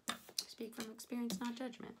judgment. I speak from experience, not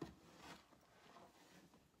judgment.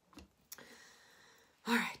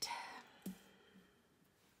 All right.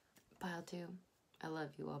 Pile 2. I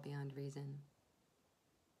love you all beyond reason.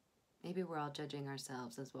 Maybe we're all judging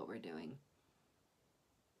ourselves as what we're doing.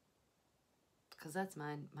 Because that's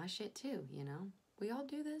my shit too, you know? We all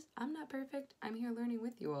do this. I'm not perfect. I'm here learning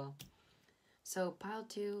with you all. So, pile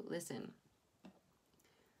 2, listen.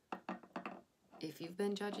 If you've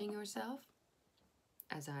been judging yourself,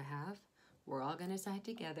 as I have, we're all going to side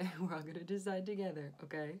together. We're all going to decide together,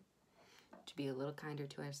 okay? To be a little kinder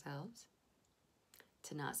to ourselves.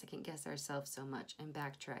 To not second guess ourselves so much and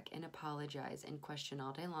backtrack and apologize and question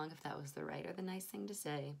all day long if that was the right or the nice thing to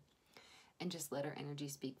say. And just let our energy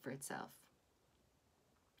speak for itself.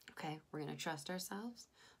 Okay, we're going to trust ourselves.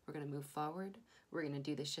 We're going to move forward. We're going to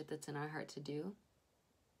do the shit that's in our heart to do.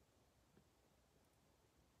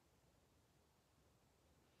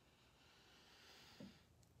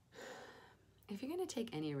 If you're going to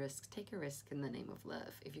take any risks, take a risk in the name of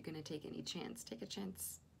love. If you're going to take any chance, take a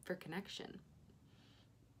chance for connection.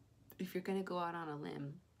 If you're going to go out on a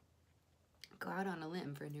limb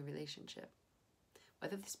for a new relationship.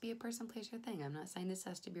 Whether this be a person, place, or thing. I'm not saying this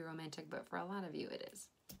has to be romantic, but for a lot of you it is.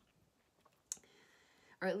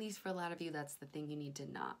 Or at least for a lot of you, that's the thing you need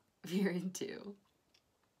to not veer into.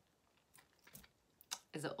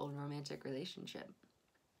 Is an old romantic relationship.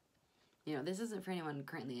 You know, this isn't for anyone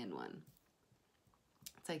currently in one.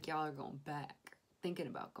 like y'all are going back, thinking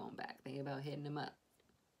about going back, thinking about hitting them up.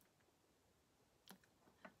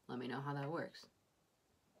 Let me know how that works.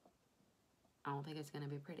 I don't think it's going to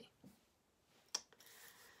be pretty.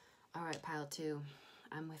 All right, pile 2.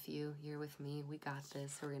 I'm with you. You're with me. We got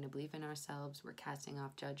this. We're going to believe in ourselves. We're casting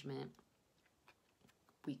off judgment.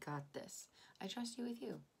 We got this. I trust you with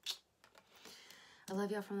you. I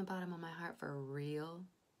love y'all from the bottom of my heart for real.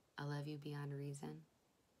 I love you beyond reason.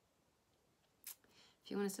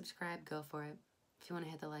 If you want to subscribe, go for it. If you want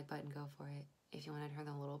to hit the like button, go for it. If you want to turn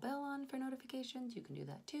the little bell on for notifications, you can do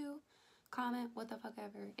that too. Comment, what the fuck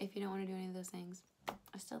ever. If you don't want to do any of those things,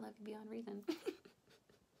 I still love you beyond reason.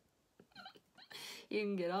 You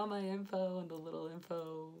can get all my info and the little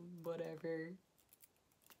info, whatever,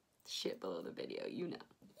 shit below the video. You know.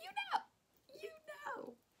 You know. You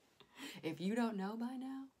know. If you don't know by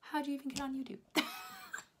now, how'd you even get on YouTube?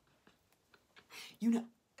 You know.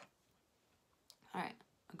 Alright.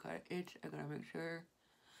 I got an itch. I gotta make sure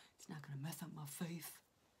it's not gonna mess up my face.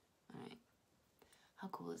 Alright. How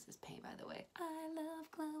cool is this paint, by the way? I love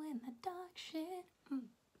glow in the dark shit.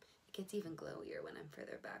 It gets even glowier when I'm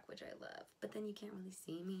further back, which I love. But then you can't really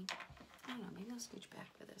see me. I don't know, maybe I'll scooch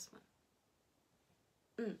back for this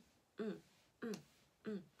one.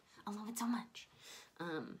 I love it so much.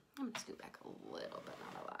 I'm gonna scoot back a little, but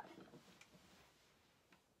not a lot.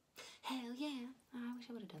 Hell yeah. Oh, I wish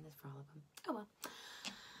I would have done this for all of them. Oh well.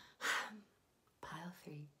 Pile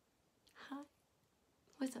 3. Hi.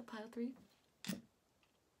 What's up, pile 3? I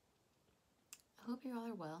hope you all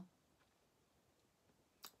are well.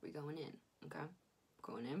 We're going in, okay?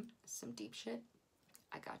 Going in. Some deep shit.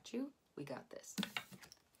 I got you. We got this.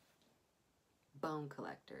 Bone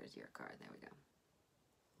Collector is your card. There we go.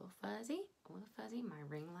 A little fuzzy. A little fuzzy. My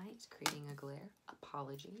ring light's creating a glare.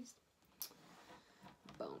 Apologies.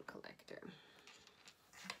 Bone Collector.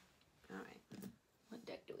 Alright. What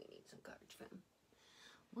deck do we need some cards from?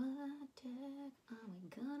 What deck are we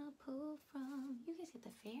gonna pull from? You guys get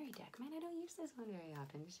the fairy deck. Man, I don't use this one very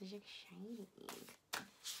often. This is exciting.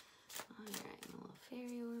 Alright, a little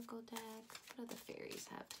fairy oracle deck. What do the fairies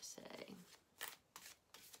have to say?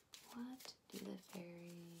 What do the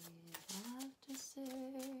fairies have to say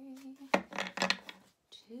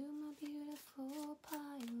to my beautiful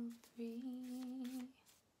pile 3?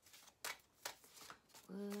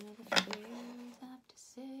 What do the fairies have to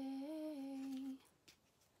say?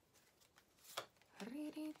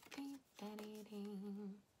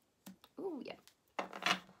 Ooh, yeah. I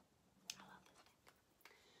love this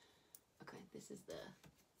deck. Okay, this is the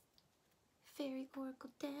Fairy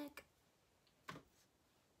Oracle deck.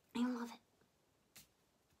 I love it.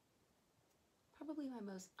 Probably my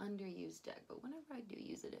most underused deck, but whenever I do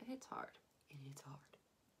use it, it hits hard. It hits hard.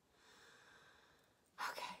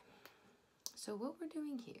 Okay. So what we're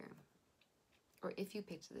doing here, or if you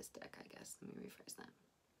picked this deck, I guess, let me rephrase that.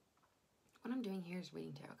 What I'm doing here is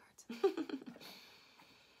reading tarot cards.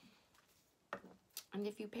 And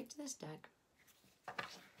if you picked this deck,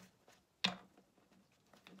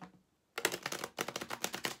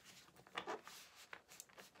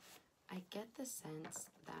 I get the sense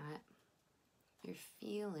that you're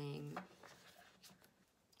feeling,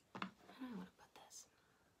 how do I want to put this?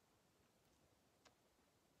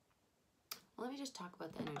 Well, let me just talk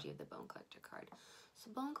about the energy of the Bone Collector card.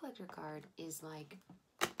 So Bone Collector card is like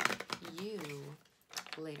you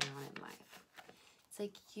later on in life. It's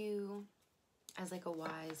like you as like a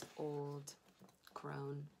wise old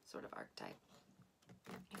crone sort of archetype.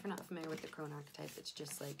 If you're not familiar with the crone archetype, it's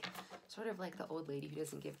just like sort of like the old lady who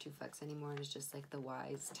doesn't give 2 fucks anymore and is just like the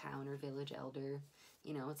wise town or village elder.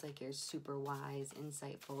 You know, it's like your super wise,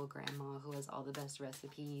 insightful grandma who has all the best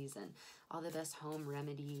recipes and all the best home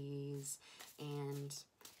remedies and,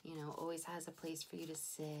 you know, always has a place for you to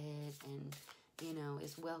sit and, you know,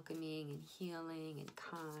 is welcoming and healing and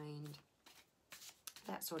kind.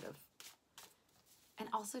 That sort of. And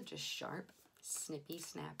also just sharp, snippy,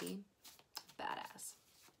 snappy, badass.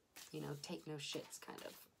 You know, take no shits kind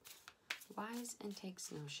of. Wise and takes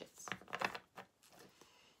no shits.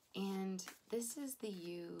 And this is the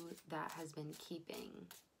you that has been keeping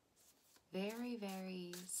very,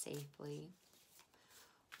 very safely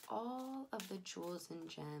all of the jewels and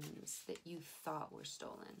gems that you thought were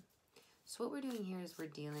stolen. So what we're doing here is we're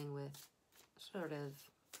dealing with sort of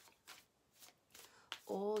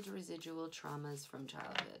old residual traumas from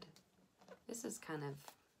childhood. This is kind of,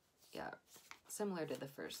 yeah, similar to the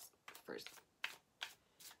first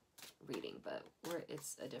reading, but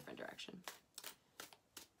it's a different direction.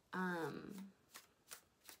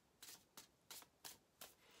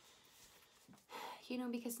 You know,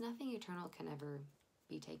 because nothing eternal can ever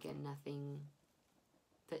be taken, nothing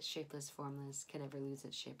that shapeless, formless can ever lose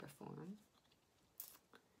its shape or form.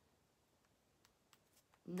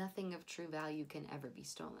 Nothing of true value can ever be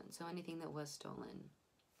stolen. So anything that was stolen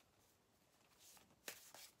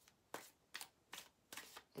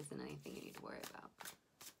isn't anything you need to worry about.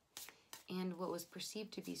 And what was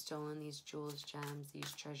perceived to be stolen, these jewels, gems,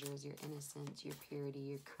 these treasures, your innocence, your purity,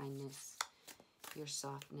 your kindness, your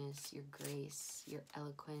softness, your grace, your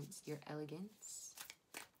eloquence, your elegance.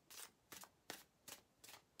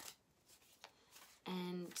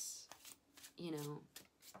 And, you know,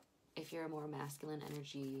 if you're a more masculine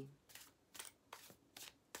energy,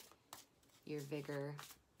 your vigor,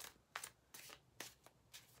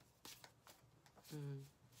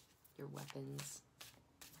 your weapons,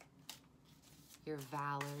 your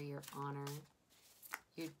valor, your honor,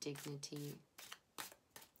 your dignity.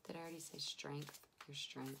 Did I already say strength? Your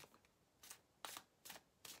strength.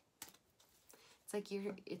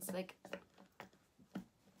 It's like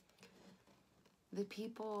the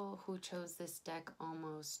people who chose this deck,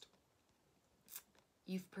 almost,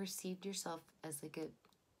 you've perceived yourself as like a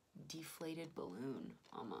deflated balloon,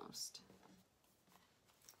 almost.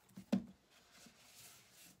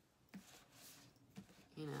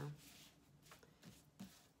 You know?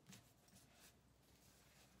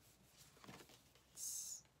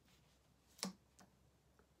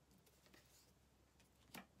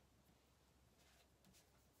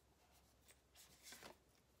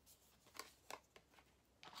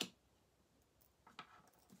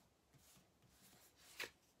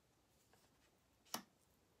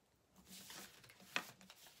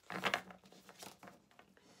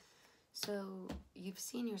 So you've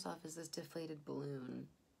seen yourself as this deflated balloon.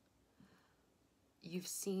 You've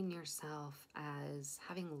seen yourself as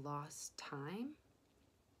having lost time.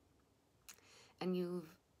 And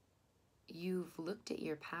you've looked at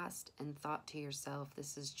your past and thought to yourself,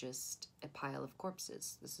 this is just a pile of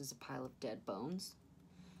corpses. This is a pile of dead bones.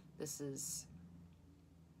 This is,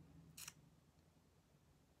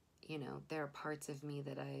 you know, there are parts of me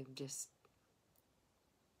that I've just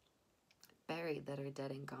buried that are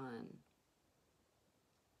dead and gone.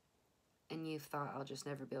 And you've thought, I'll just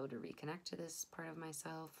never be able to reconnect to this part of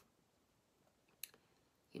myself.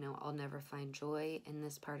 You know, I'll never find joy in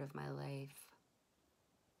this part of my life.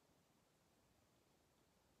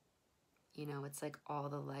 You know, it's like all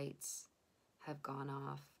the lights have gone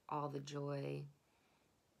off. All the joy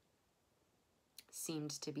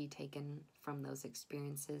seemed to be taken from those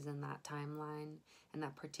experiences in that timeline, in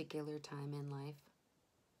that particular time in life.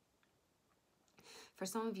 For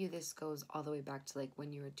some of you, this goes all the way back to like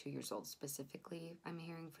when you were 2 years old specifically, I'm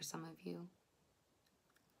hearing for some of you.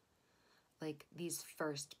 Like these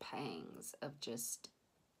first pangs of just,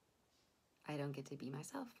 I don't get to be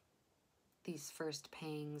myself. These first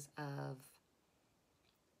pangs of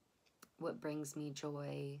what brings me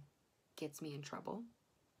joy gets me in trouble.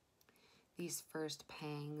 These first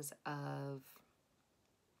pangs of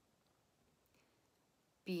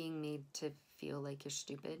being made to feel like you're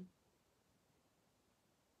stupid.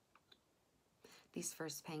 These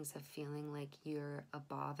first pangs of feeling like you're a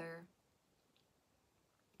bother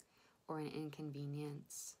or an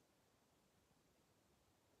inconvenience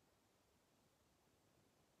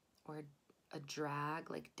or a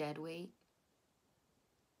drag, like dead weight.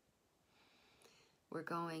 We're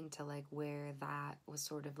going to like where that was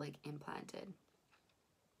sort of like implanted.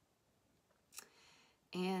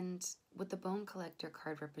 And what the Bone Collector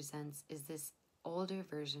card represents is this older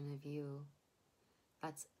version of you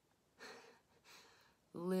that's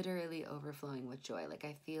literally overflowing with joy. Like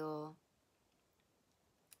I feel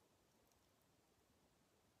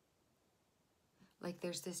like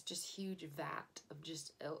there's this just huge vat of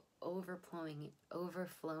just overflowing,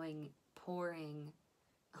 pouring,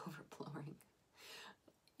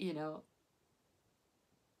 you know,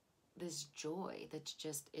 this joy that's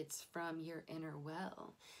just, it's from your inner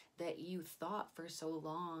well that you thought for so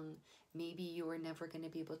long maybe you were never going to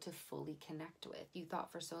be able to fully connect with. You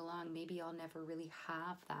thought for so long maybe I'll never really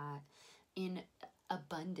have that in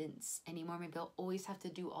abundance anymore. Maybe I'll always have to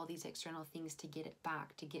do all these external things to get it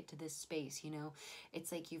back, to get to this space, you know.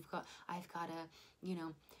 It's like I've got to, you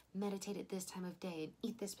know, meditate at this time of day and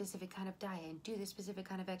eat this specific kind of diet and do this specific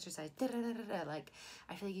kind of exercise. Like,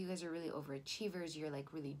 I feel like you guys are really overachievers. You're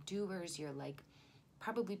like really doers. You're like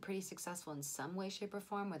probably pretty successful in some way, shape, or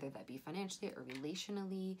form, whether that be financially or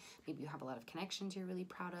relationally. Maybe you have a lot of connections you're really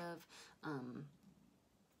proud of.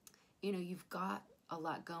 You know, you've got a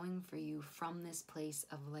lot going for you from this place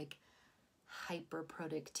of like hyper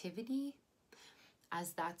productivity,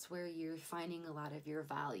 as that's where you're finding a lot of your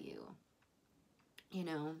value. You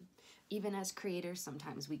know, even as creators,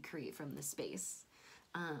 sometimes we create from the space.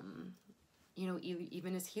 you know,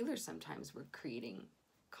 even as healers, sometimes we're creating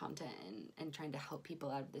content and trying to help people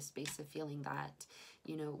out of this space of feeling that,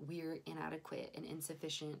 you know, we're inadequate and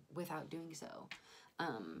insufficient without doing so.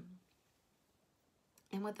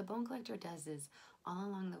 And what the Bone Collector does is, all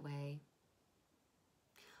along the way,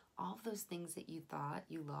 all of those things that you thought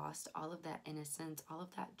you lost, all of that innocence, all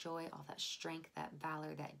of that joy, all that strength, that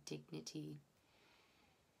valor, that dignity,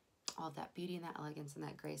 all of that beauty and that elegance and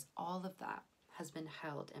that grace, all of that has been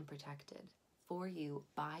held and protected for you,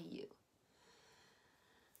 by you,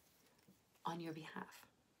 on your behalf.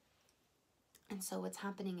 And so what's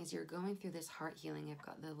happening is you're going through this heart healing. I've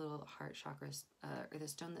got the little heart chakra, or the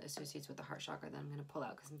stone that associates with the heart chakra that I'm going to pull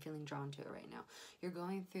out because I'm feeling drawn to it right now. You're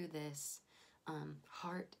going through this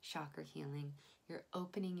heart chakra healing. You're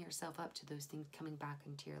opening yourself up to those things coming back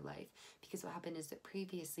into your life. Because what happened is that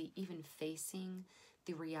previously, even facing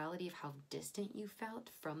the reality of how distant you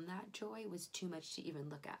felt from that joy was too much to even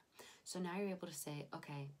look at. So now you're able to say,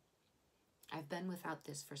 okay, I've been without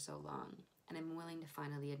this for so long, and I'm willing to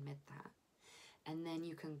finally admit that. And then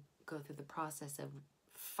you can go through the process of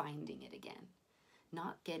finding it again.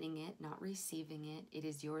 Not getting it, not receiving it. It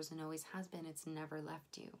is yours and always has been. It's never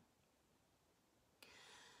left you.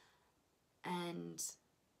 And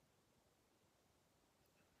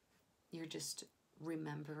you're just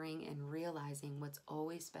remembering and realizing what's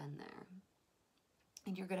always been there.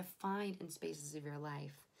 And you're going to find in spaces of your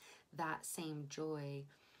life that same joy,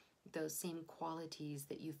 those same qualities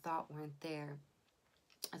that you thought weren't there.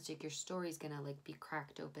 It's like your story's gonna like be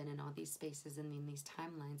cracked open in all these spaces and in these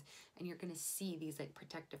timelines, and you're gonna see these like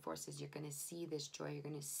protective forces. You're gonna see this joy. You're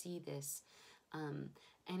gonna see this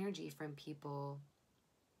energy from people.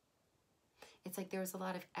 It's like there was a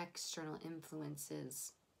lot of external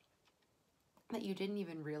influences that you didn't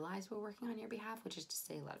even realize were working on your behalf, which is to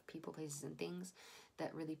say a lot of people, places, and things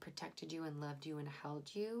that really protected you and loved you and held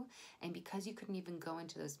you. And because you couldn't even go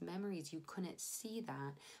into those memories, you couldn't see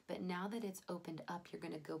that. But now that it's opened up, you're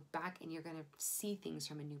going to go back and you're going to see things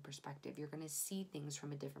from a new perspective. You're going to see things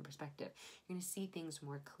from a different perspective. You're going to see things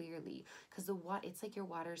more clearly. Because it's like your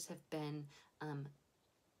waters have been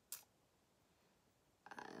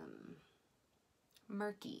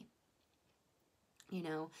murky. You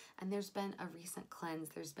know, and there's been a recent cleanse,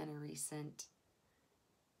 there's been a recent,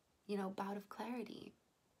 you know, bout of clarity.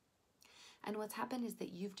 And what's happened is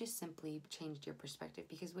that you've just simply changed your perspective,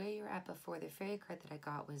 because where you were at before, the fairy card that I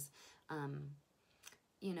got was,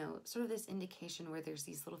 you know, sort of this indication where there's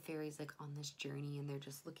these little fairies like on this journey, and they're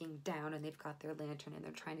just looking down, and they've got their lantern, and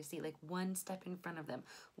they're trying to see like one step in front of them,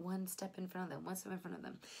 one step in front of them, one step in front of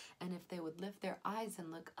them. And if they would lift their eyes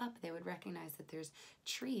and look up, they would recognize that there's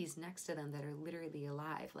trees next to them that are literally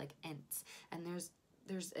alive, like ants. And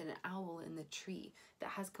there's an owl in the tree that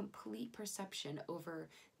has complete perception over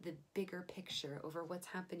the bigger picture, over what's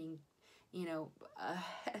happening, you know,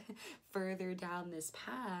 further down this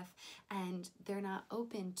path, and they're not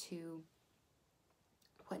open to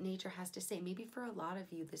what nature has to say. Maybe for a lot of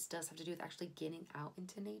you, this does have to do with actually getting out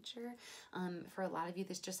into nature. For a lot of you,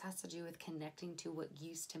 this just has to do with connecting to what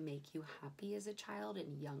used to make you happy as a child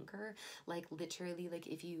and younger. Like literally, like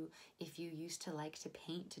if you used to like to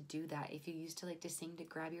paint, to do that. If you used to like to sing, to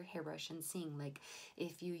grab your hairbrush and sing. Like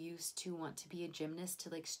if you used to want to be a gymnast, to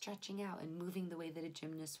like stretching out and moving the way that a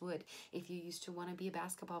gymnast would. If you used to want to be a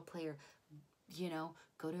basketball player, you know,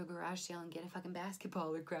 go to a garage sale and get a fucking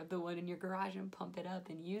basketball, or grab the one in your garage and pump it up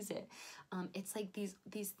and use it. It's like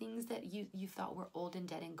these things that you thought were old and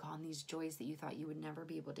dead and gone, these joys that you thought you would never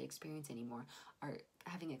be able to experience anymore, are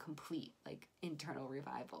having a complete like internal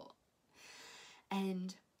revival.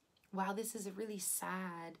 And while this is a really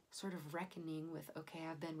sad sort of reckoning with, okay,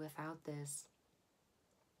 I've been without this,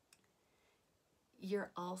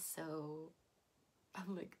 you're also,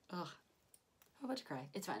 I'm like, ugh, I'm about to cry.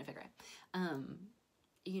 It's fine if I cry.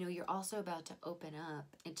 You know, you're also about to open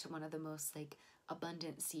up into one of the most like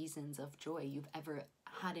abundant seasons of joy you've ever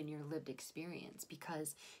had in your lived experience,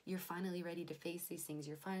 because you're finally ready to face these things.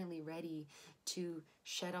 You're finally ready to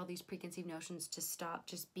shed all these preconceived notions, to stop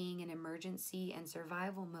just being in emergency and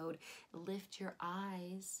survival mode. Lift your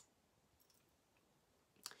eyes,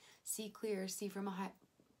 see clear, see from a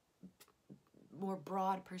more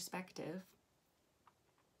broad perspective.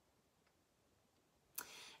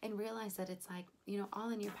 And realize that it's like, you know, all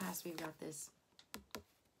in your past, we've got this, you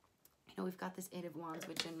know, we've got this Eight of Wands,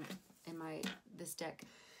 which in this deck,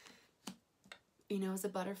 you know, is a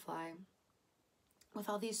butterfly with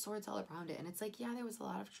all these swords all around it. And it's like, yeah, there was a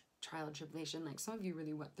lot of trial and tribulation. Like some of you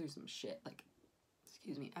really went through some shit. Like,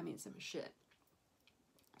 excuse me, I mean some shit.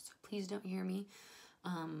 So please don't hear me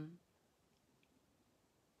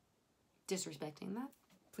disrespecting that.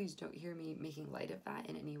 please don't hear me making light of that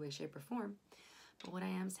in any way, shape, or form. But what I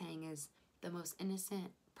am saying is the most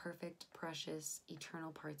innocent, perfect, precious,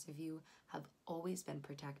 eternal parts of you have always been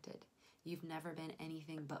protected. You've never been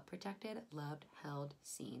anything but protected, loved, held,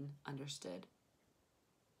 seen, understood.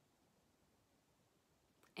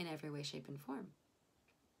 In every way, shape, and form.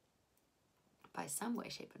 By some way,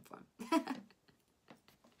 shape, and form.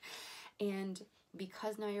 And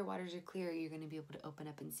because now your waters are clear, you're going to be able to open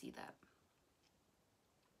up and see that.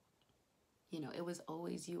 You know, it was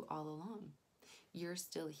always you all along. You're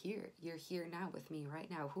still here. You're here now with me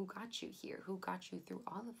right now. Who got you here? Who got you through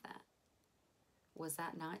all of that? Was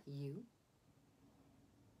that not you?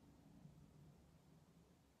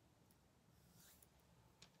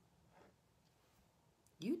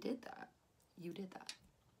 You did that. You did that.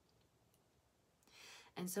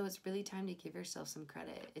 And so it's really time to give yourself some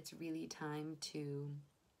credit. It's really time to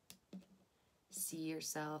see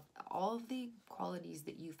yourself, all of the qualities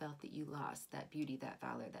that you felt that you lost, that beauty, that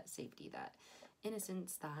valor, that safety, that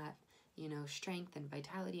innocence, that, you know, strength and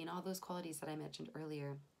vitality, and all those qualities that I mentioned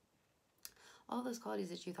earlier. All those qualities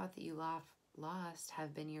that you thought that you lost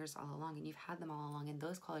have been yours all along, and you've had them all along, and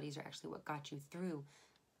those qualities are actually what got you through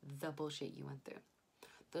the bullshit you went through.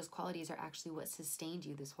 Those qualities are actually what sustained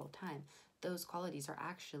you this whole time. Those qualities are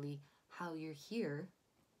actually how you're here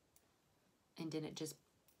and didn't just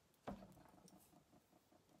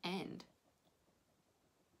end.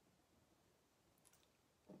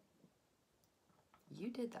 You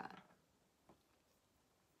did that.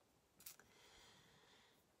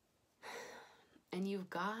 And you've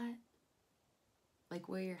got, like,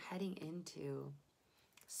 where you're heading into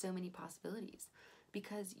so many possibilities,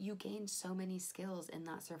 because you gained so many skills in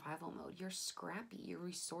that survival mode. You're scrappy, you're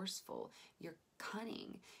resourceful, you're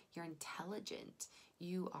cunning, you're intelligent,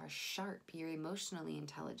 you are sharp, you're emotionally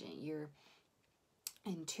intelligent, you're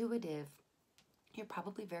intuitive, you're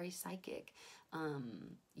probably very psychic.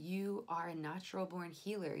 You are a natural born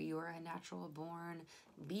healer. You are a natural born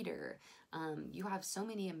leader. You have so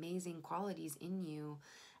many amazing qualities in you.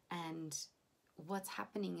 And what's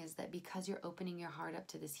happening is that because you're opening your heart up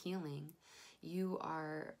to this healing, you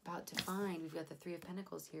are about to find, we've got the Three of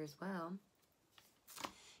Pentacles here as well.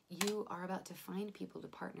 You are about to find people to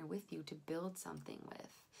partner with you, to build something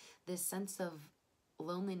with. This sense of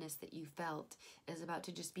loneliness that you felt is about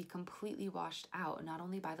to just be completely washed out, not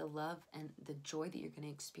only by the love and the joy that you're going to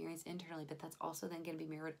experience internally, but that's also then going to be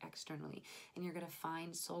mirrored externally. And you're going to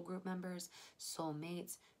find soul group members, soul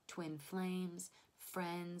mates, twin flames,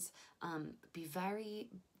 friends. Be very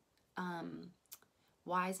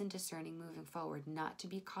wise and discerning moving forward, not to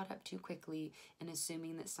be caught up too quickly in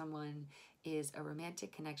assuming that someone is a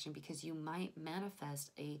romantic connection, because you might manifest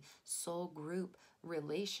a soul group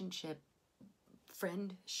relationship,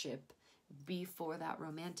 friendship before that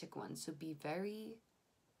romantic one. So be very,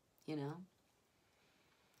 you know,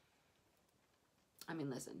 I mean,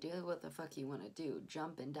 listen, do what the fuck you want to do.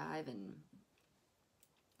 Jump and dive and,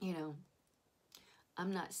 you know,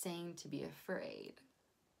 I'm not saying to be afraid,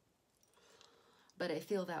 but I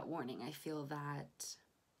feel that warning. I feel that,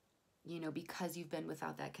 you know, because you've been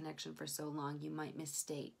without that connection for so long, you might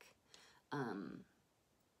mistake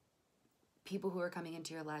people who are coming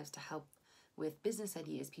into your lives to help with business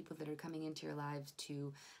ideas, people that are coming into your lives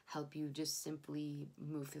to help you just simply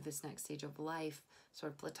move through this next stage of life,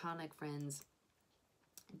 sort of platonic friends,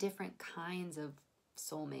 different kinds of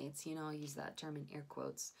soulmates, you know, I'll use that term in air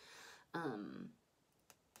quotes.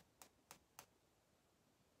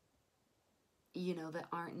 You know, that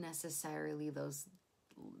aren't necessarily those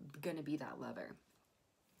gonna be that lover.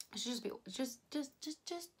 It should just be, just,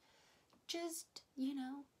 you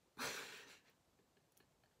know,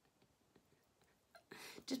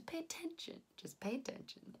 just pay attention. Just pay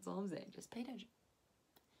attention. That's all I'm saying. Just pay attention.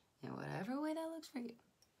 In whatever way that looks for you.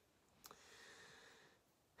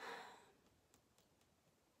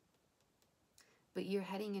 But you're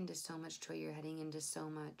heading into so much joy. You're heading into so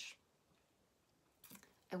much,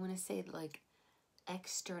 I want to say, like,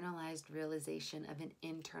 externalized realization of an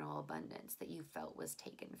internal abundance that you felt was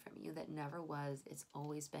taken from you, that never was. It's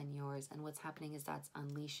always been yours. And what's happening is that's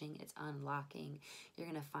unleashing, it's unlocking. You're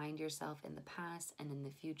going to find yourself in the past and in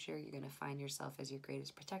the future. You're going to find yourself as your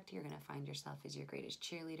greatest protector. You're going to find yourself as your greatest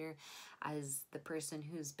cheerleader, as the person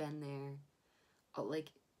who's been there.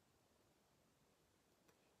 Like,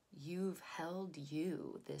 you've held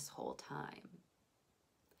you this whole time.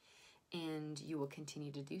 And you will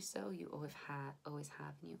continue to do so. You always have,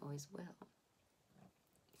 and you always will.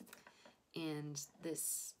 And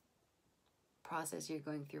this process you're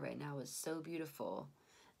going through right now is so beautiful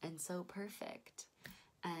and so perfect.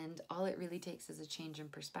 And all it really takes is a change in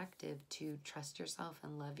perspective to trust yourself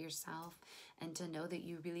and love yourself, and to know that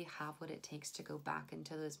you really have what it takes to go back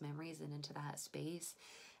into those memories and into that space.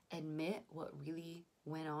 Admit what really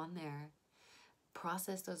went on there.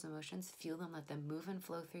 Process those emotions, feel them, let them move and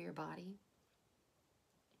flow through your body.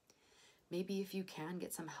 Maybe if you can,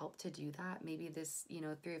 get some help to do that. Maybe this, you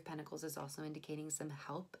know, Three of Pentacles is also indicating some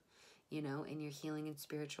help, you know, in your healing and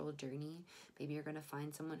spiritual journey. Maybe you're going to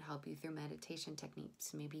find someone help you through meditation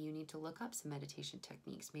techniques. Maybe you need to look up some meditation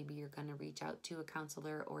techniques. Maybe you're going to reach out to a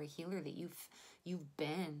counselor or a healer that you've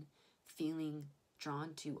been feeling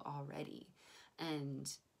drawn to already. And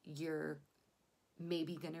you're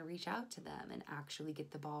maybe going to reach out to them and actually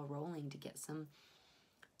get the ball rolling to get some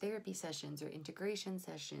therapy sessions or integration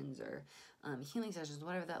sessions or healing sessions,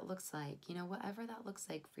 whatever that looks like, you know, whatever that looks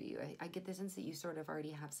like for you. I get the sense that you sort of already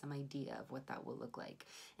have some idea of what that will look like,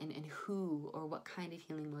 and who or what kind of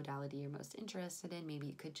healing modality you're most interested in. Maybe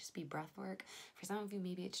it could just be breath work. For some of you,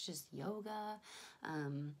 maybe it's just yoga.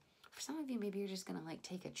 For some of you, maybe you're just gonna like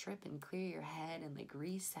take a trip and clear your head and like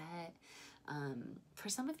reset. For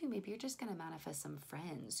some of you, maybe you're just going to manifest some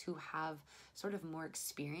friends who have sort of more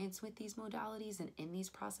experience with these modalities and in these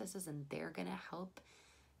processes, and they're going to help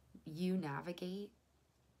you navigate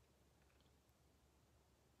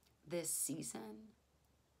this season.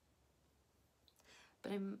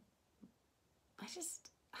 But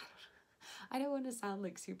I don't want to sound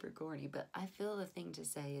like super corny, but I feel the thing to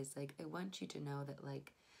say is like, I want you to know that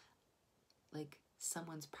like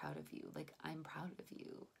someone's proud of you. Like, I'm proud of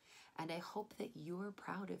you. And I hope that you're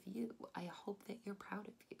proud of you. I hope that you're proud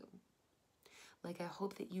of you. Like, I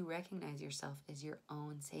hope that you recognize yourself as your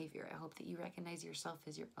own savior. I hope that you recognize yourself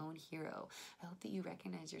as your own hero. I hope that you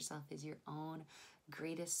recognize yourself as your own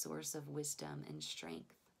greatest source of wisdom and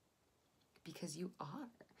strength. Because you are.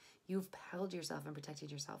 You've held yourself and protected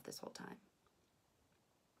yourself this whole time.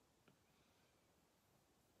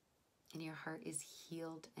 And your heart is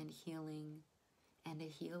healed and healing and a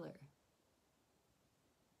healer.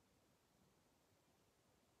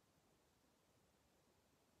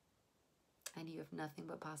 And you have nothing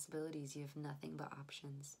but possibilities. You have nothing but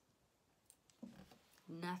options.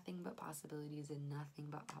 Nothing but possibilities and nothing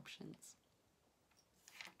but options.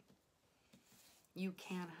 You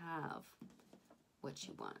can have what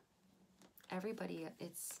you want. Everybody,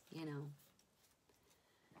 it's, you know,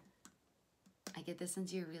 I get the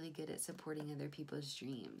sense you're really good at supporting other people's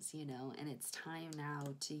dreams, you know, and it's time now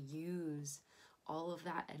to use all of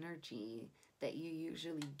that energy that you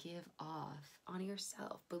usually give off on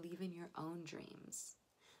yourself. Believe in your own dreams.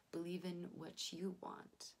 Believe in what you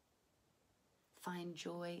want. Find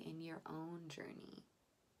joy in your own journey.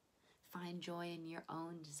 Find joy in your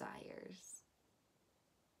own desires.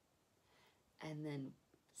 And then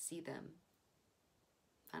see them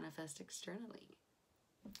manifest externally.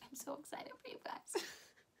 I'm so excited for you guys.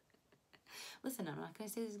 Listen, I'm not going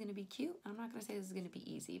to say this is going to be cute. I'm not going to say this is going to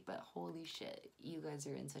be easy, but holy shit, you guys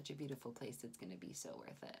are in such a beautiful place. It's going to be so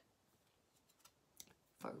worth it.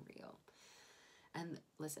 For real. And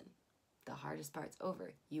listen, the hardest part's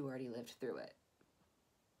over. You already lived through it.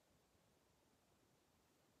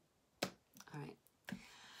 All right.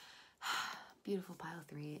 Beautiful pile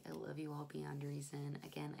 3. I love you all beyond reason.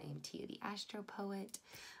 Again, I am Tia the Astro Poet.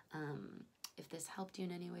 If this helped you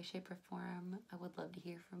in any way, shape, or form, I would love to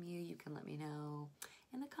hear from you. You can let me know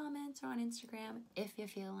in the comments or on Instagram if you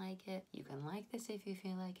feel like it. You can like this if you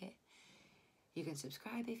feel like it. You can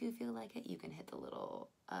subscribe if you feel like it. You can hit the little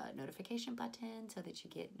notification button so that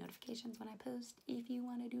you get notifications when I post if you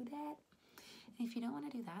want to do that. And if you don't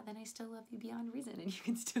want to do that, then I still love you beyond reason, and you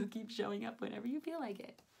can still keep showing up whenever you feel like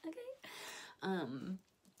it. Okay?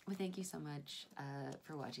 Well, thank you so much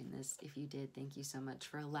for watching this. If you did, thank you so much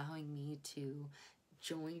for allowing me to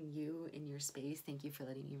join you in your space. Thank you for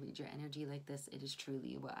letting me read your energy like this. It is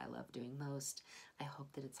truly what I love doing most. I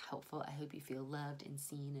hope that it's helpful. I hope you feel loved and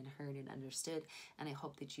seen and heard and understood. And I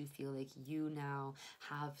hope that you feel like you now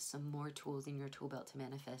have some more tools in your tool belt to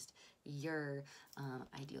manifest your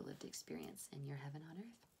ideal lived experience in your heaven on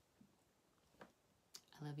earth.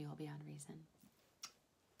 I love you all beyond reason.